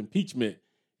past his impeachment,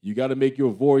 you got to make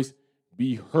your voice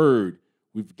be heard.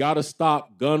 We've got to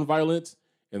stop gun violence,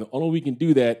 and the only way we can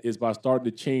do that is by starting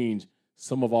to change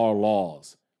some of our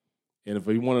laws. And if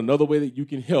you want another way that you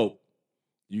can help,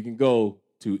 you can go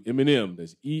to Eminem,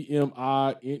 that's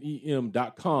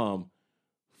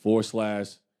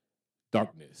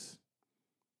EMINEM.com/darkness.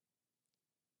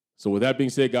 So with that being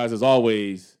said, guys, as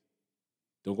always,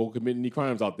 don't go commit any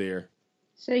crimes out there.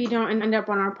 So you don't end up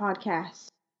on our podcast.